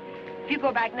morning. If you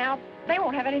go back now, they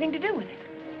won't have anything to do with it.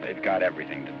 They've got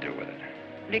everything to do with it.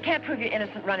 But you can't prove you're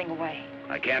innocent running away.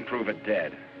 I can't prove it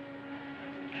dead.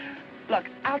 Look,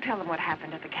 I'll tell them what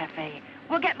happened at the cafe.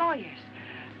 We'll get lawyers.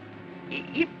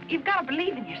 You've got to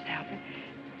believe in yourself,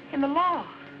 in the law,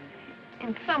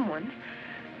 in someone.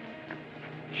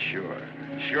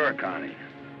 Sure, Connie.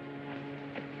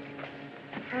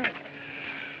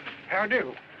 How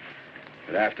do?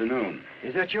 Good afternoon.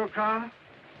 Is that your car?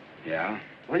 Yeah?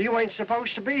 Well, you ain't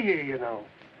supposed to be here, you know.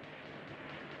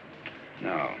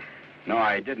 No,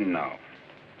 I didn't know.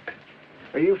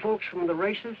 Are you folks from the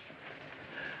races?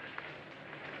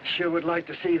 Sure would like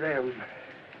to see them.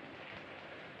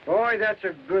 Boy, that's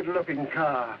a good-looking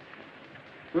car.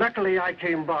 Luckily, I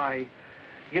came by.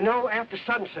 You know, after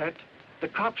sunset, the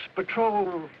cops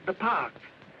patrol the park.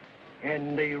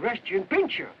 And they arrest you and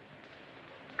pinch you.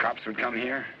 Cops would come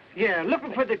here? Yeah,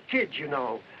 looking for the kids, you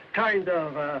know. Kind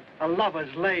of a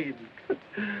lover's lane.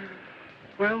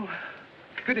 Well,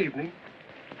 good evening.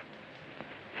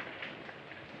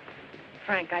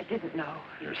 Frank, I didn't know.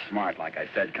 You're smart, like I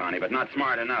said, Connie, but not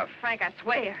smart enough. Frank, I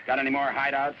swear. Got any more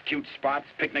hideouts, cute spots,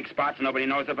 picnic spots nobody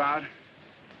knows about?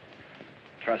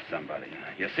 Trust somebody.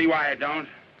 You see why I don't?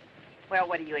 Well,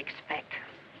 what do you expect?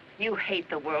 You hate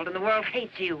the world, and the world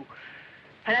hates you.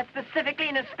 And that specifically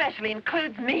and especially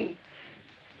includes me.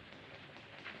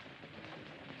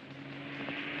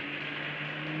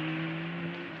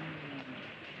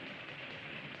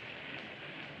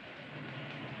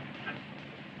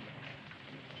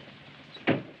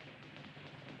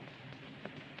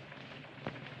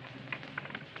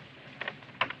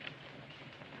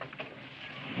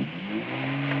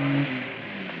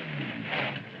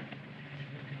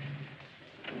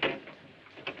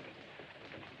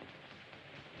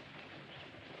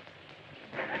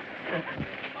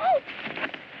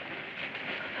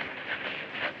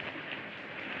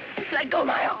 Let go of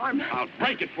my arm. I'll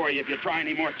break it for you if you try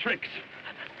any more tricks.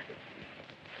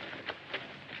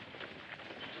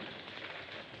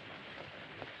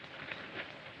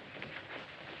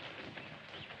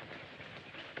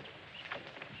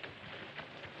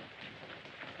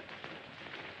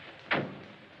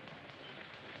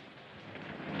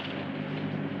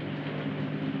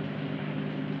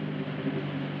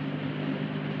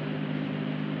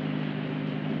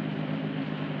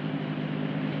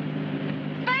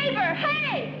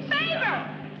 Hey! Favor!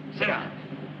 Sit down.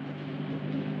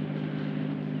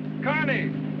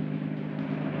 Connie!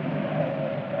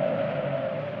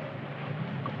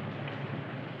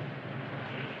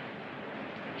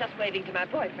 Just waving to my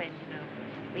boyfriend, you know.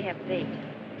 We have a date.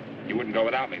 You wouldn't go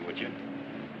without me, would you?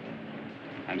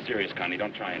 I'm serious, Connie.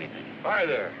 Don't try anything. Hi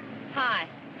there. Hi.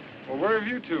 Well, where have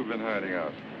you two been hiding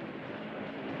out?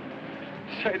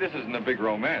 Say, this isn't a big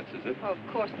romance, is it? Oh,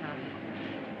 of course not.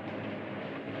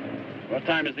 What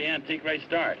time does the antique race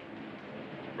start?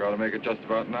 We ought to make it just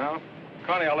about now.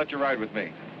 Connie, I'll let you ride with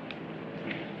me.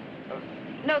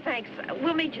 No, thanks.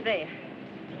 We'll meet you there.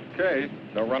 Okay,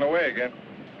 don't run away again.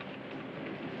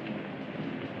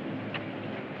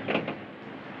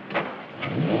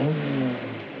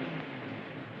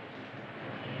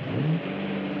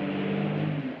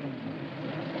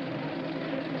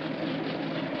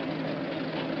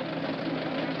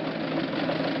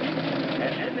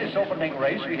 this opening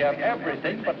race, we have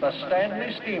everything but the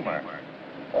Stanley steamer.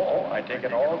 Oh, I take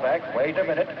it all back. Wait a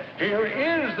minute. Here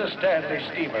is the Stanley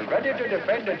steamer, ready to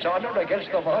defend its honor against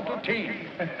the Model T.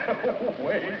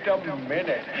 Wait a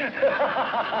minute.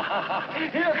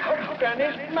 Here comes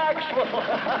Dennis Maxwell.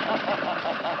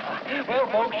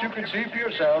 Well, folks, you can see for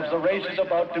yourselves the race is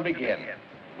about to begin.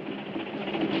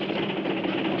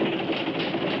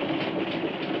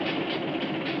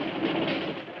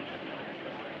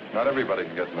 Not everybody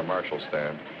can get in the marshal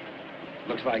stand.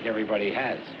 Looks like everybody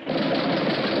has.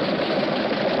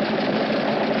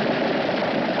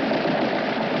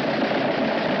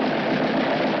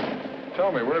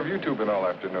 Tell me, where have you two been all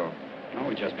afternoon? Oh,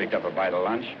 we just picked up a bite of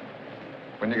lunch.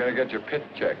 When you going to get your pit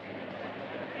check?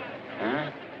 Huh?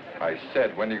 I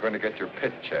said, when are you going to get your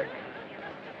pit check?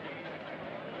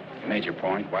 You made your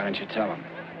point. Why don't you tell him?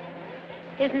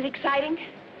 Isn't it exciting?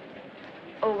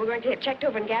 Oh, we're going to get checked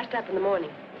over and gassed up in the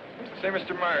morning. Say,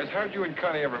 Mr. Myers, how'd you and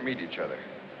Connie ever meet each other?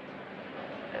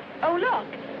 Oh, look.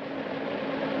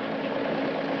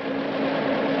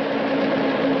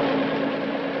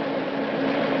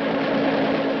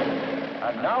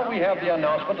 And now we have the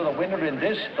announcement of the winner in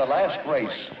this, the last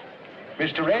race.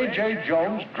 Mr. A.J.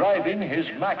 Jones driving his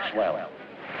Maxwell.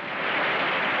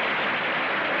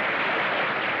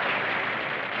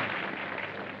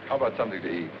 How about something to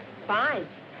eat? Fine.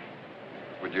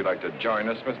 Would you like to join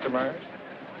us, Mr. Myers?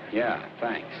 Yeah,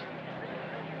 thanks.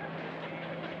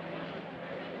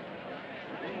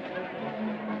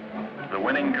 The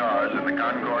winning cars in the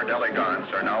Concorde Elegance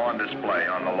are now on display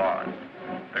on the lawn.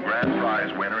 The grand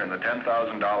prize winner in the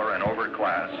 $10,000 and over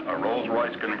class, a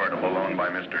Rolls-Royce convertible owned by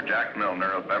Mr. Jack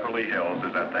Milner of Beverly Hills,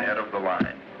 is at the head of the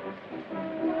line.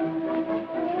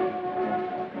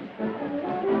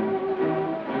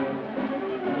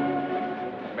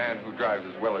 A man who drives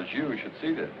as well as you should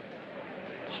see this.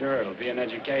 Sure, it'll be an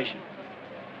education.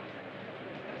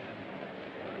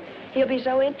 He'll be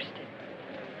so interested.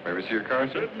 May we see your car,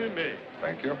 sir? Certainly may.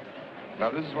 Thank you.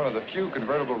 Now, this is one of the few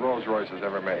convertible Rolls Royces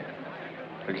ever made.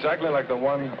 Exactly like the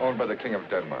one owned by the King of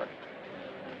Denmark.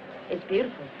 It's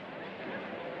beautiful.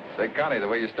 Say, Connie, the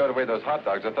way you stowed away those hot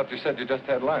dogs, I thought you said you just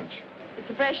had lunch. It's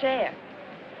the fresh air.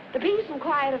 The peace and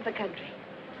quiet of the country.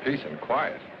 Peace and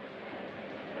quiet.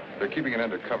 They're keeping it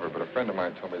undercover, but a friend of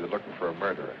mine told me they're looking for a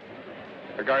murderer.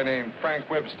 A guy named Frank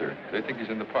Webster. They think he's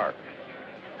in the park.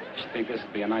 You think this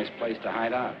would be a nice place to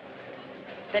hide out?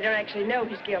 They don't actually know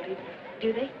he's guilty,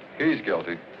 do they? He's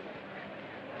guilty.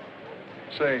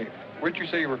 Say, where'd you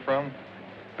say you were from?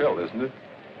 Bill, isn't it?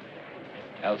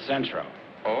 El Centro.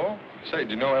 Oh? Say,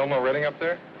 do you know Elmo Redding up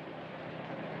there?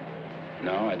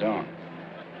 No, I don't.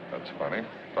 That's funny.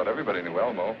 Thought everybody knew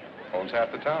Elmo. Owns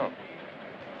half the town.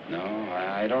 No,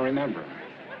 I don't remember.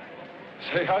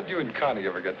 Say, how'd you and Connie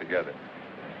ever get together?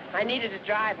 I needed a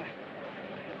driver.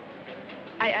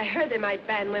 I heard they might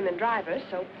ban women drivers,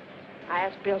 so I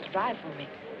asked Bill to drive for me.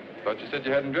 Thought you said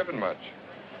you hadn't driven much.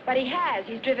 But he has.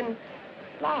 He's driven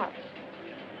lots.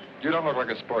 You don't look like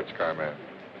a sports car man.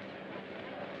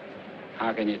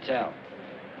 How can you tell?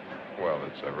 Well,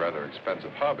 it's a rather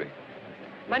expensive hobby.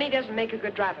 Money doesn't make a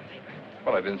good driver, Paper.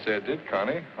 Well, I didn't say it did,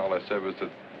 Connie. All I said was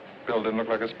that Bill didn't look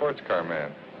like a sports car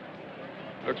man.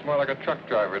 Looks more like a truck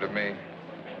driver to me.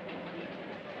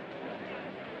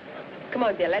 Come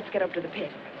on, Bill, let's get up to the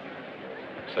pit.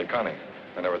 Say, Connie,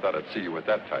 I never thought I'd see you with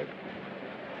that type.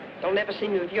 You'll never see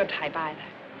me with your type either.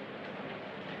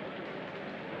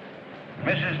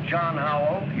 Mrs. John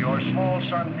Howell, your small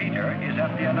son Peter is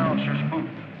at the announcer's booth.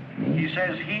 He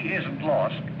says he isn't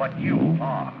lost, but you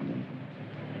are.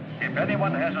 If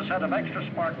anyone has a set of extra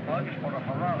spark plugs for a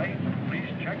Ferrari, please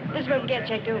check the... This one get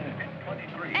checked over.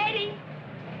 23. Eddie!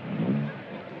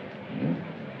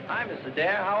 Hi, Mr.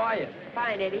 Dare. How are you?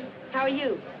 Fine, Eddie. How are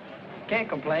you? Can't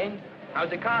complain. How's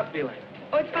the car feeling?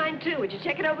 Oh, it's fine, too. Would you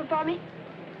check it over for me?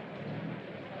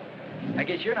 I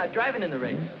guess you're not driving in the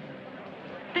race.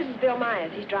 This is Bill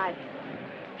Myers. He's driving.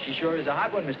 She sure is a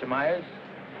hot one, Mr. Myers.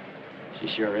 She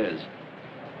sure is.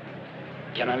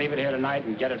 Can I leave it here tonight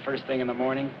and get it first thing in the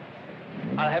morning?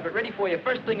 I'll have it ready for you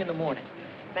first thing in the morning.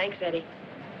 Thanks, Eddie.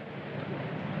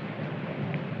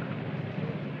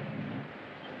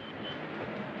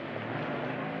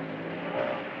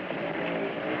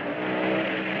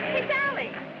 Hey,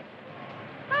 Sally.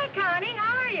 Hi, Connie.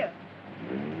 How are you?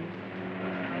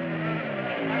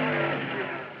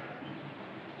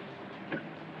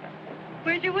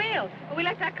 Where's your wheels? Well, we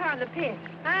left that car in the pit.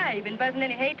 Hi, you been buzzing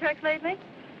any hay trucks lately?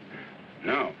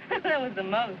 No. That was the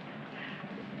most.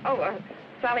 Oh,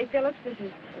 Sally Phillips, this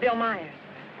is Bill Myers.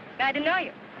 Glad to know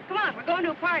you. Come on, we're going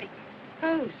to a party.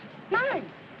 Whose? Mine.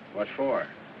 What for?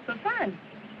 For fun.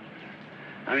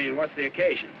 I mean, what's the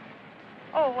occasion?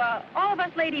 Oh, all of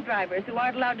us lady drivers who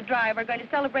aren't allowed to drive are going to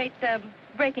celebrate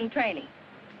braking training.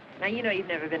 Now, you know you've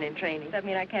never been in training. Does that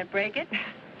mean I can't break it?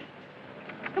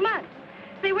 Come on.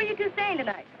 Say, where you two staying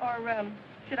tonight? Or,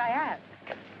 should I ask?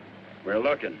 We're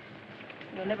looking.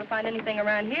 You'll never find anything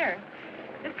around here.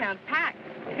 This town's packed.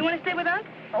 You want to stay with us?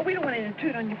 Oh, we don't want to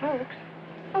intrude on you folks.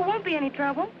 Oh, won't be any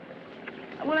trouble.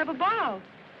 We'll have a ball.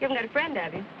 You haven't got a friend,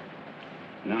 have you?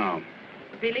 No.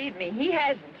 Believe me, he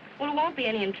hasn't. Well, it won't be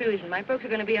any intrusion. My folks are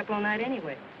going to be up all night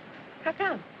anyway. How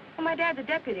come? Well, my dad's a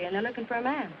deputy, and they're looking for a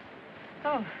man.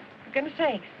 Oh, for goodness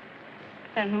sakes.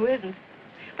 And who isn't?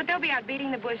 But they'll be out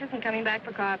beating the bushes and coming back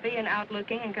for coffee and out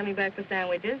looking and coming back for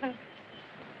sandwiches and...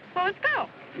 Well, let's go.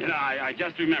 You know, I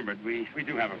just remembered. We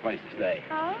do have a place to stay.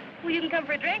 Oh? Well, you can come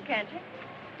for a drink, can't you?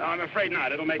 No, I'm afraid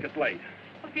not. It'll make us late.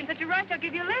 Well, if you're in such a rush, I'll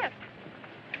give you a lift.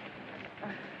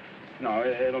 No,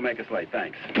 it'll make us late.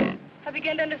 Thanks. I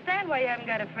begin to understand why you haven't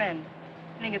got a friend.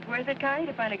 Think it's worth it, Connie,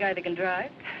 to find a guy that can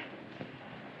drive?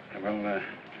 Well,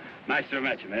 nice to have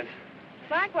met you, miss.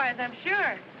 Likewise, I'm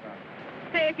sure.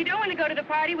 Say, if you don't want to go to the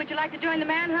party, would you like to join the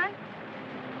manhunt?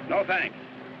 No, thanks.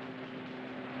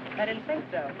 I didn't think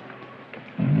so.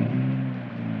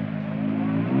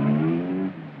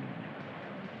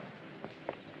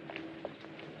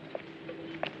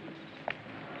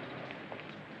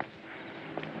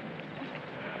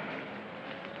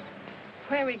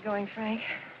 Where are we going, Frank?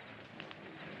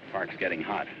 Park's getting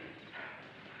hot.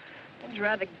 Would you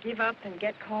rather give up than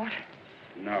get caught?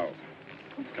 No.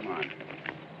 Come on.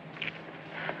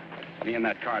 Me and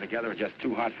that car together are just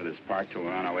too hot for this park till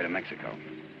we're on our way to Mexico.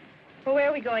 Well, where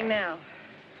are we going now?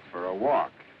 For a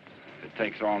walk. It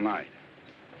takes all night.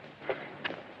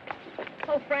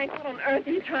 Oh, Frank, what on earth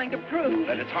are you trying to prove?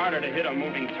 That it's harder to hit a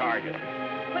moving target.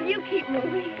 Well, you keep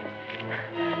moving.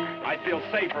 I feel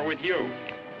safer with you.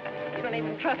 You don't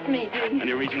even trust me, do you?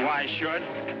 Any reason why I should?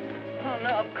 Oh, no,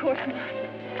 of course not.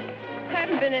 I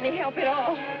haven't been any help at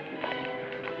all.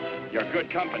 You're good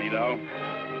company, though.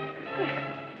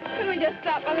 Couldn't we just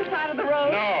stop on the side of the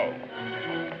road? No.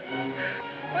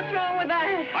 What's wrong with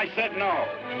that? I said no.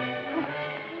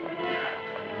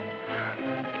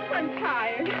 I'm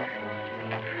tired.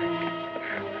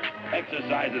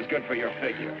 Exercise is good for your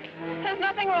figure. There's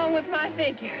nothing wrong with my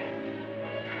figure.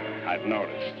 I've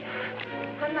noticed.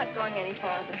 I'm not going any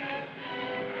farther.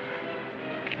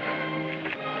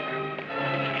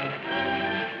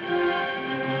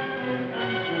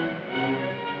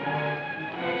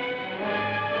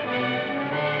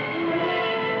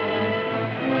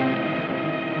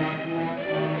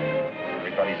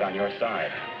 Everybody's on your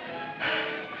side.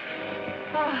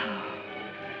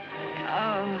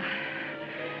 Oh,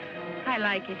 I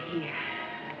like it here.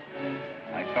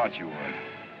 I thought you would.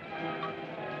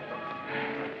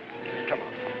 Come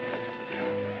on.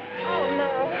 Oh, no.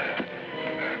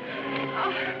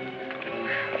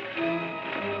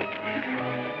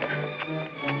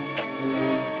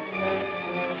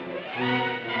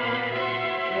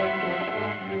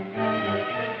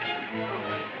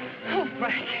 Oh,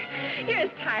 Frank, you're as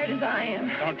tired as I am.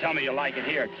 Don't tell me you like it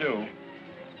here, too.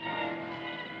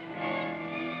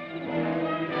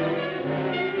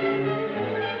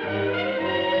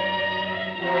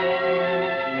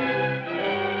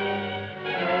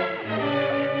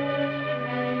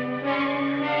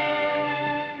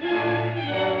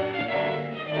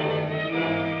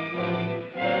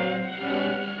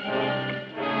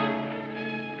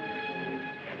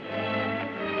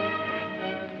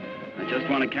 I just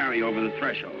want to carry you over the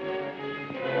threshold.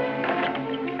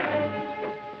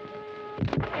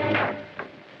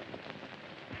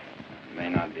 May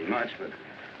not be much, but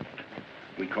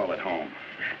we call it home.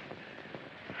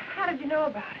 How did you know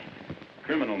about it?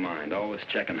 Criminal mind, always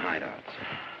checking hideouts.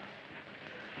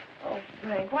 Oh,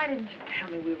 Frank, why didn't you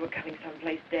tell me we were coming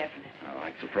someplace definite? I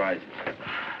like surprises.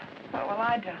 Oh, well,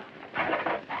 I don't.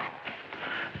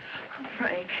 Oh,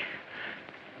 Frank,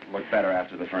 Look better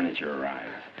after the furniture arrives.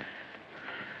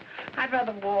 I'd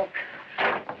rather walk.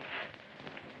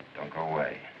 Don't go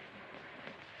away.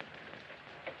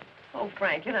 Oh,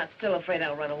 Frank, you're not still afraid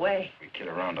I'll run away. We kid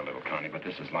around a little, Connie, but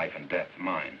this is life and death,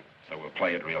 mine. So we'll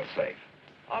play it real safe.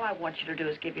 All I want you to do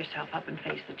is give yourself up and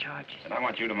face the charges. And I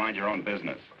want you to mind your own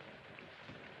business.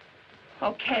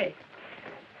 Okay.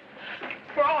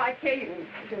 For all I care, you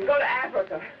can go to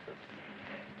Africa.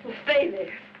 We'll stay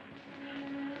there.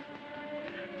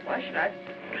 Why should I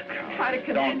try to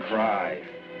convince Don't you? cry.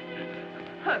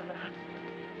 I'm not.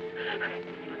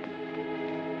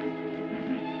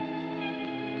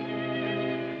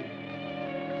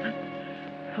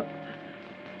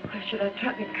 Why should I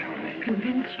try to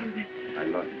convince you that... I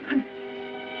love you.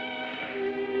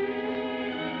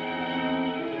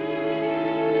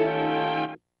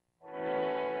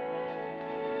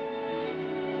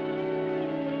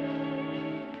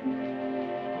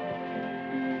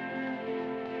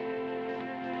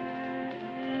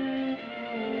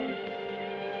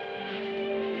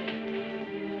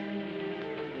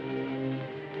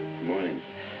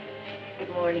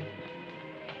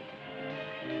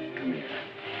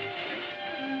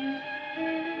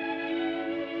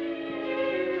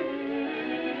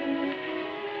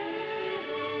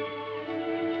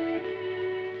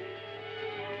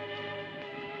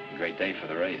 great day for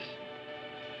the race.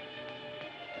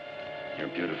 You're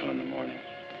beautiful in the morning.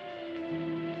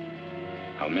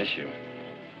 I'll miss you.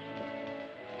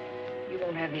 You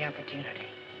won't have the opportunity.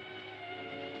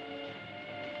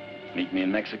 Meet me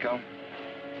in Mexico?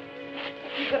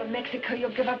 You go to Mexico,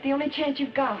 you'll give up the only chance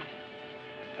you've got.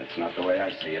 That's not the way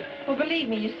I see it. Well, believe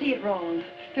me, you see it wrong.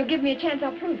 If you'll give me a chance,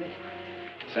 I'll prove it.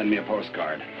 Send me a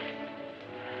postcard.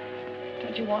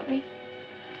 Don't you want me?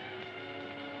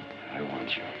 I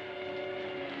want you.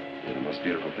 You're the most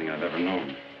beautiful thing I've ever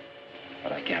known.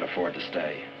 But I can't afford to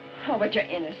stay. Oh, but you're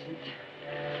innocent.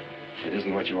 It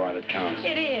isn't what you are that counts.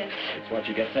 It is. It's what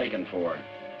you get taken for.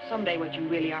 Someday what you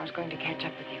really are is going to catch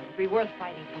up with you. It'll be worth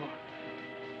fighting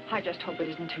for. I just hope it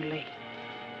isn't too late.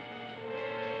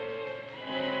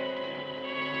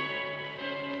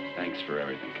 Thanks for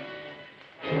everything.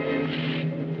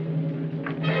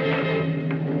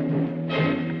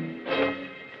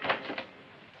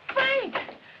 Frank!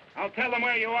 I'll tell them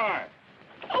where you are.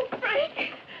 Oh,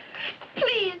 Frank!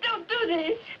 Please, don't do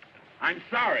this. I'm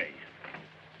sorry.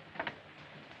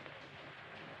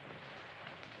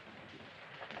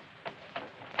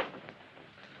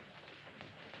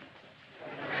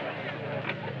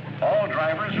 All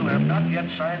drivers who have not yet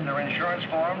signed their insurance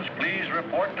forms, please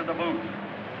report to the booth.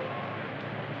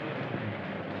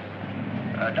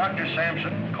 Dr.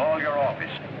 Sampson, call your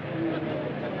office.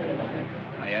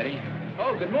 Hi, Eddie.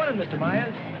 Oh, good morning, Mr.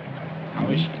 Myers. How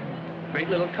is she? Great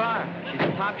little car. She's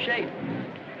in top shape.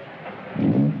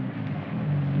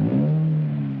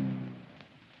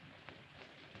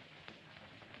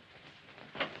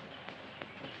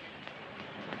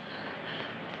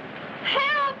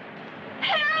 Help!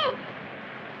 Help!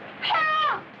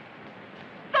 Help!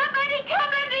 Somebody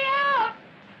come let me out!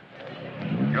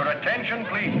 Your attention,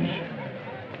 please.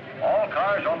 All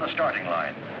cars on the starting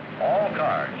line. All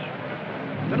cars.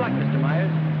 Good luck, Mr.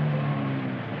 Myers.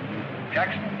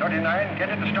 Jackson, 39,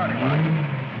 get to the starting line.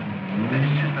 This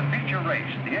is the feature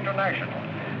race, the International,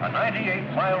 a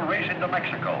 98-mile race into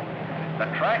Mexico. The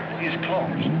track is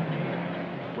closed.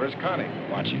 Where's Connie?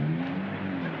 Watching.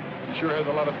 She sure has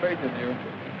a lot of faith in you.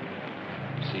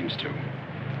 Seems to.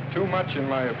 Too much, in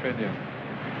my opinion.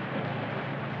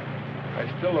 I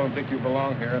still don't think you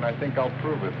belong here, and I think I'll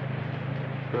prove it.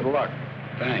 Good luck.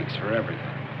 Thanks for everything.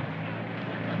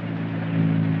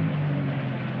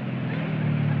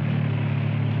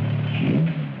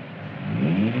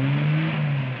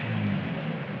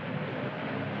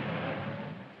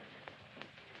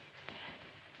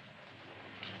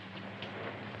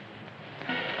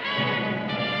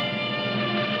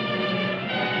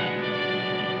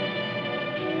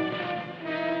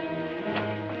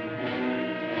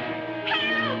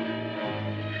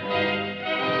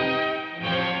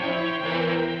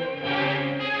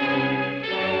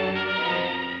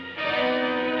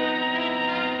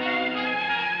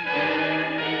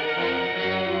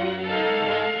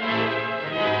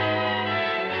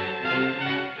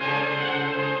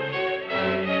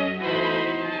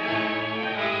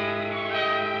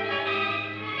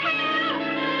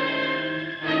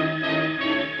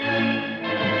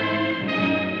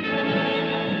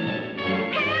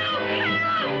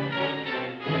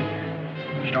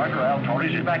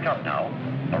 Is back up now.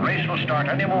 The race will start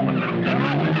any moment.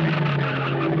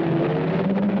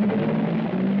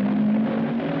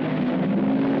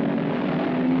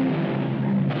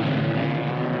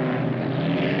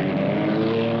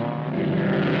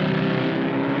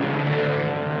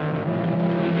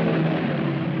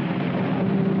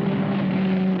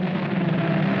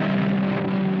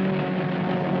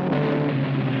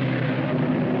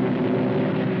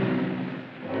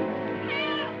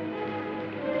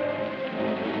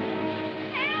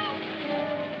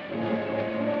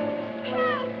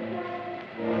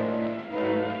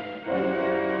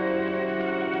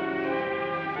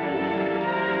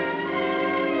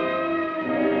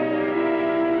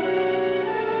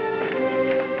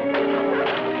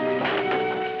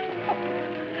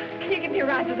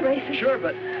 Sure,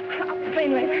 but... I'll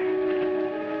explain later. The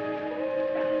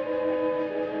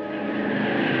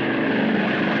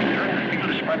field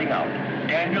is spreading out.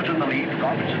 Daniels in the lead,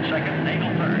 Robinson second,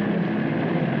 Nagel third.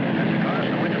 As the cars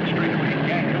go into the straightaway,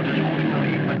 Daniels is holding the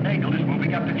lead, but Nagel is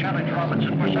moving up to challenge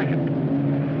Robinson for second.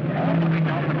 All looking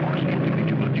down the course,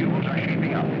 individual duels are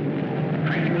shaping up.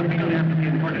 Trailing the field after the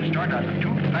inverted start are the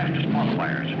two fastest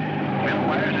qualifiers. Bill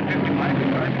Myers at 55 is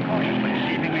driving cautiously,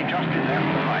 seemingly just in there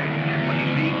for the ride. But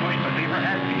he's being pushed by Lever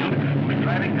Hatfield, who's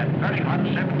driving that very hot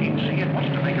 17C and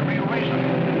wants to make a real race of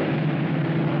it.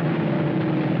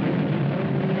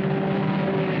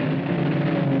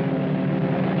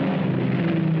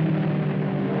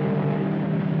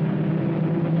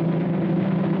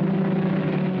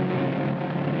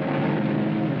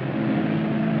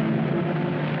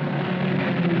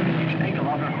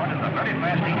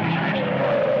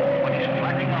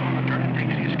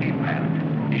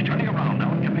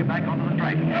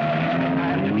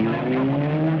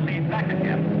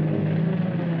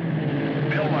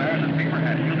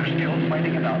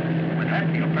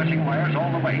 pressing Myers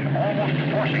all the way, almost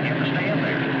forcing him to stay in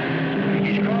there.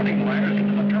 He's crowding Myers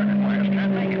into the turn, and Myers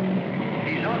can't make it.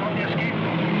 He's out on the escape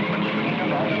route, but swinging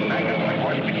around and back up the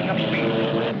course, picking up speed.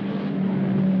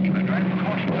 He was driving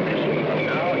caution with this, but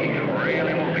now he's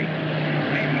really moving.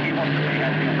 Maybe he wants to pay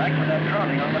Hatfield back for that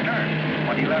crowding on the turn,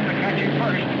 but he'll have to catch him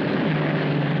first.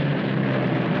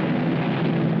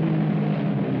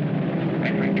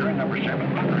 Entering turn number 7,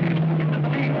 Bucker is moving to the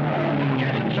lead.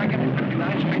 Jensen second,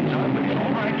 59 spins on, but he's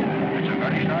all right. It's a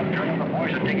very sharp turn, and the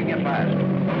boys are taking it fast.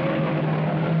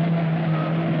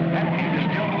 Hatfield is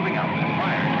still moving up.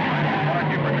 Myers, trying to far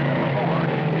different than before,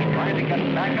 is trying to get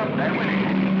back up there with him.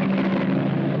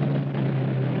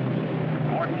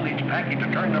 Gordon leads back into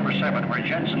turn number 7, where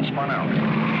Jensen spun out. They're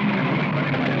moving but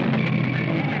in a minute.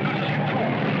 He loses control.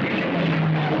 He's in the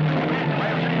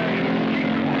Myers in there.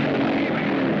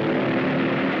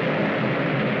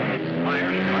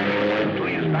 Myers trying to get until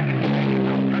he is back in the second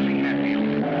now, pressing Hatfield.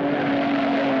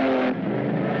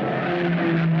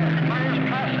 Myers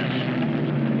passes.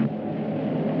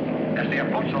 As they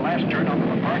approach the last turn onto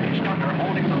the park, Stucker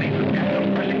holding the lead with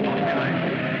Jensen pressing close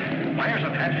behind. Myers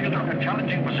and Hatfield are in a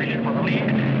challenging position for the lead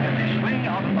as they swing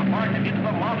out of the park and into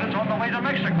the mountains on the way to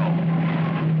Mexico.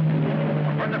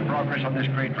 For further progress on this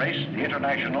great race, the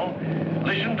International,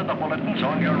 listen to the bulletins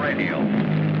on your radio.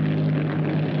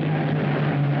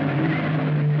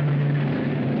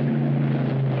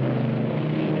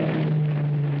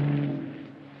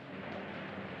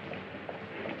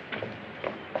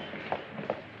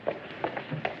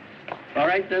 All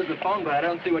right, there's the phone, but I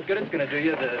don't see what good it's going to do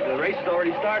you. The race has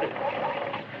already started.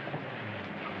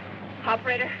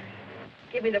 Operator,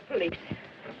 give me the police.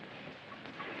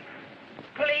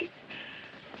 Police,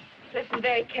 listen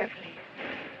very carefully.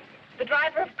 The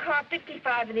driver of car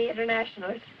 55 in the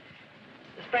International is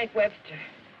Frank Webster.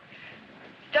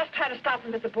 Just tried to stop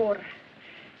him at the border.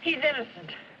 He's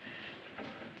innocent.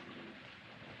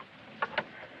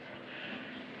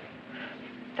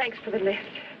 Thanks for the lift.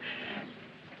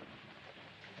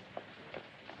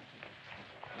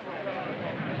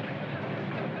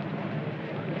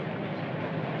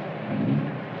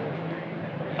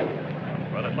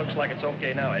 Well, it looks like it's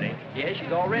okay now, Eddie. Yeah,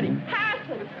 she's all ready.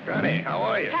 Harrison! Connie, how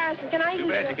are you? Harrison, can I use Too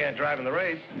bad your... you can't drive in the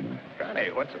race.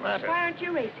 Connie, what's the matter? Why aren't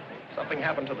you racing? Something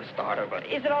happened to the starter, but...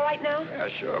 Is it all right now? Yeah,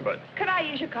 sure, but... Could I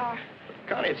use your car?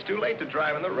 Connie, it's too late to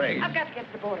drive in the race. I've got to get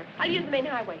to the border. I'll use the main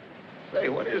highway. Say,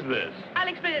 what is this? I'll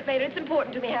explain it later. It's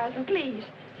important to me, Harrison. Please.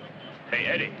 Hey,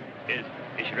 Eddie, is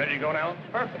she ready to go now?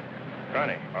 Perfect.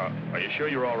 Connie, are you sure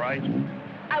you're all right?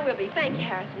 I will be. Thank you,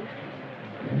 Harrison.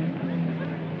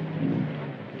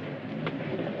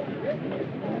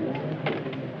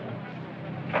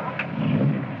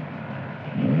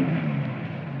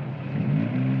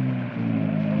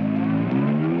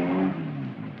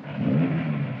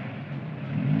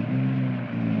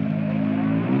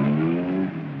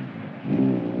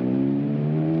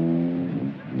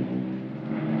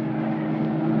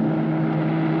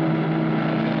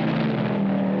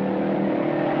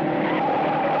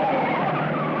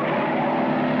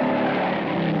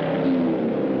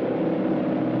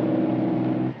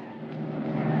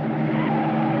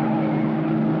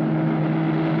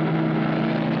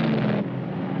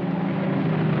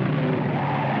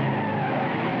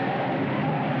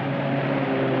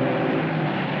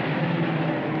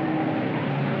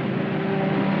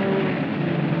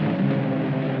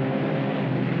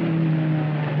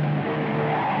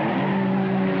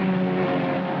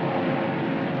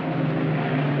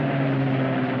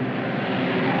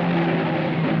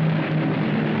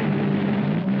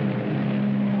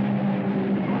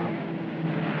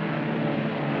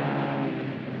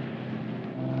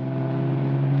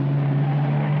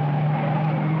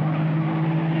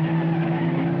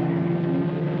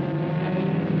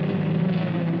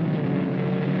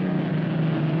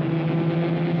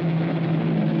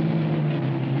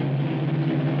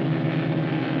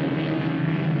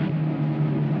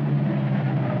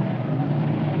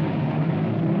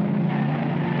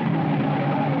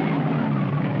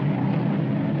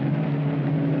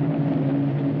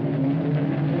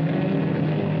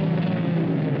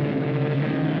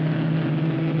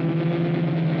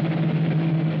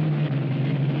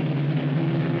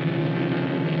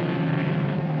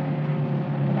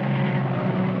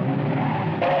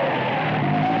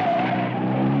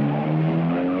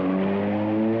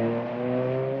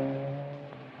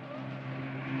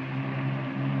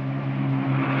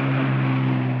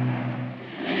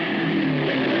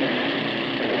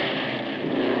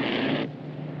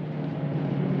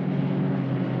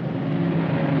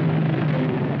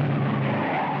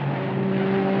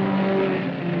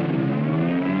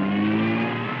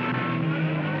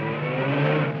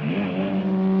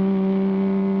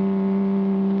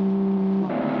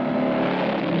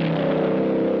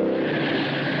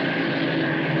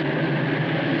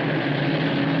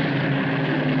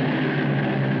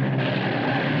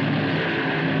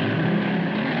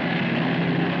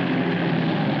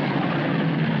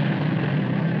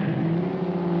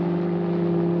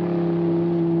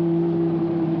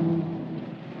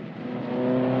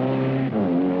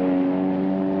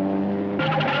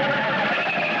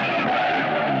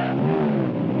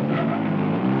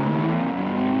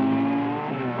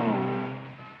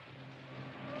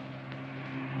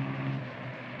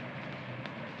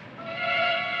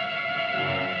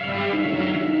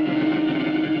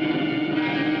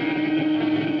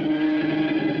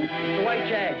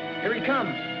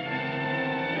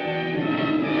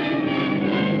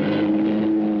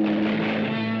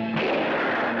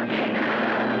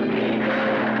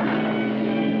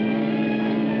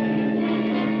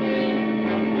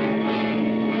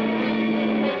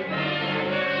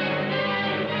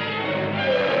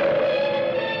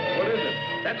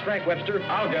 That's Frank Webster.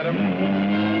 I'll get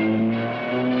him.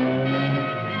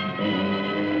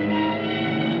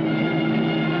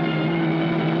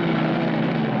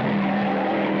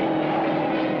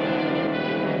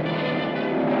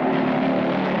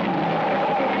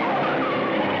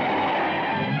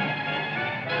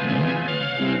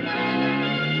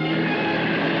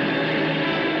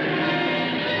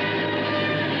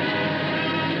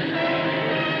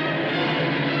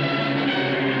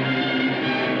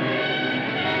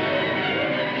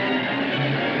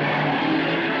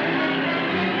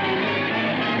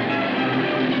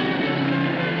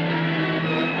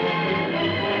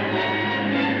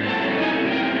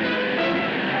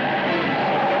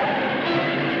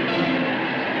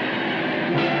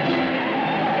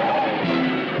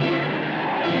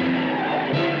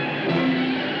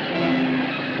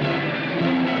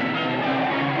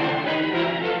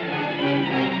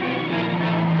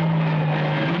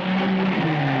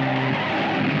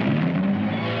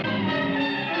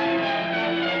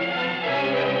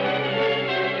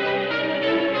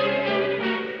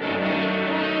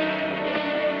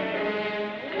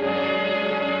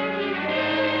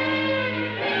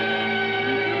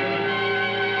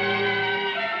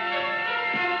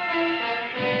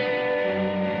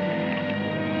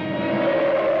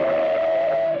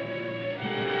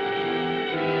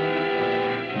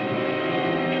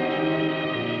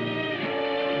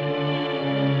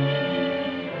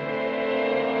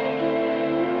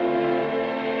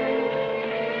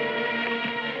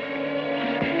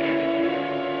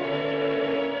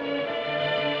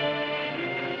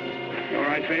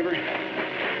 Favor?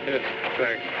 Yes,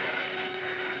 thanks.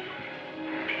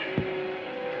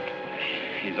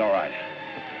 He's all right.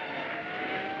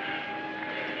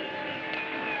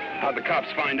 How'd the cops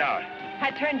find out?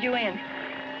 I turned you in.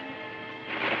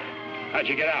 How'd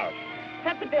you get out?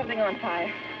 Set the building on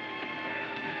fire.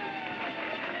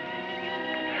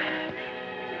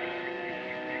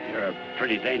 You're a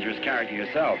pretty dangerous character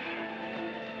yourself.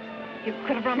 You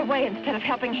could have run away instead of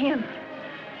helping him.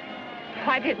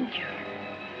 Why didn't you?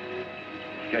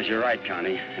 Because you're right,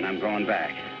 Connie, and I'm going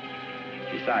back.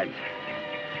 Besides,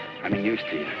 I'm used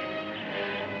to you.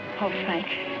 Oh, Frank,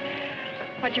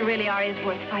 what you really are is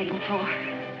worth fighting for.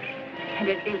 And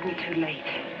it isn't too late.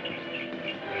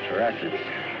 For us,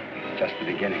 it's just the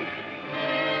beginning.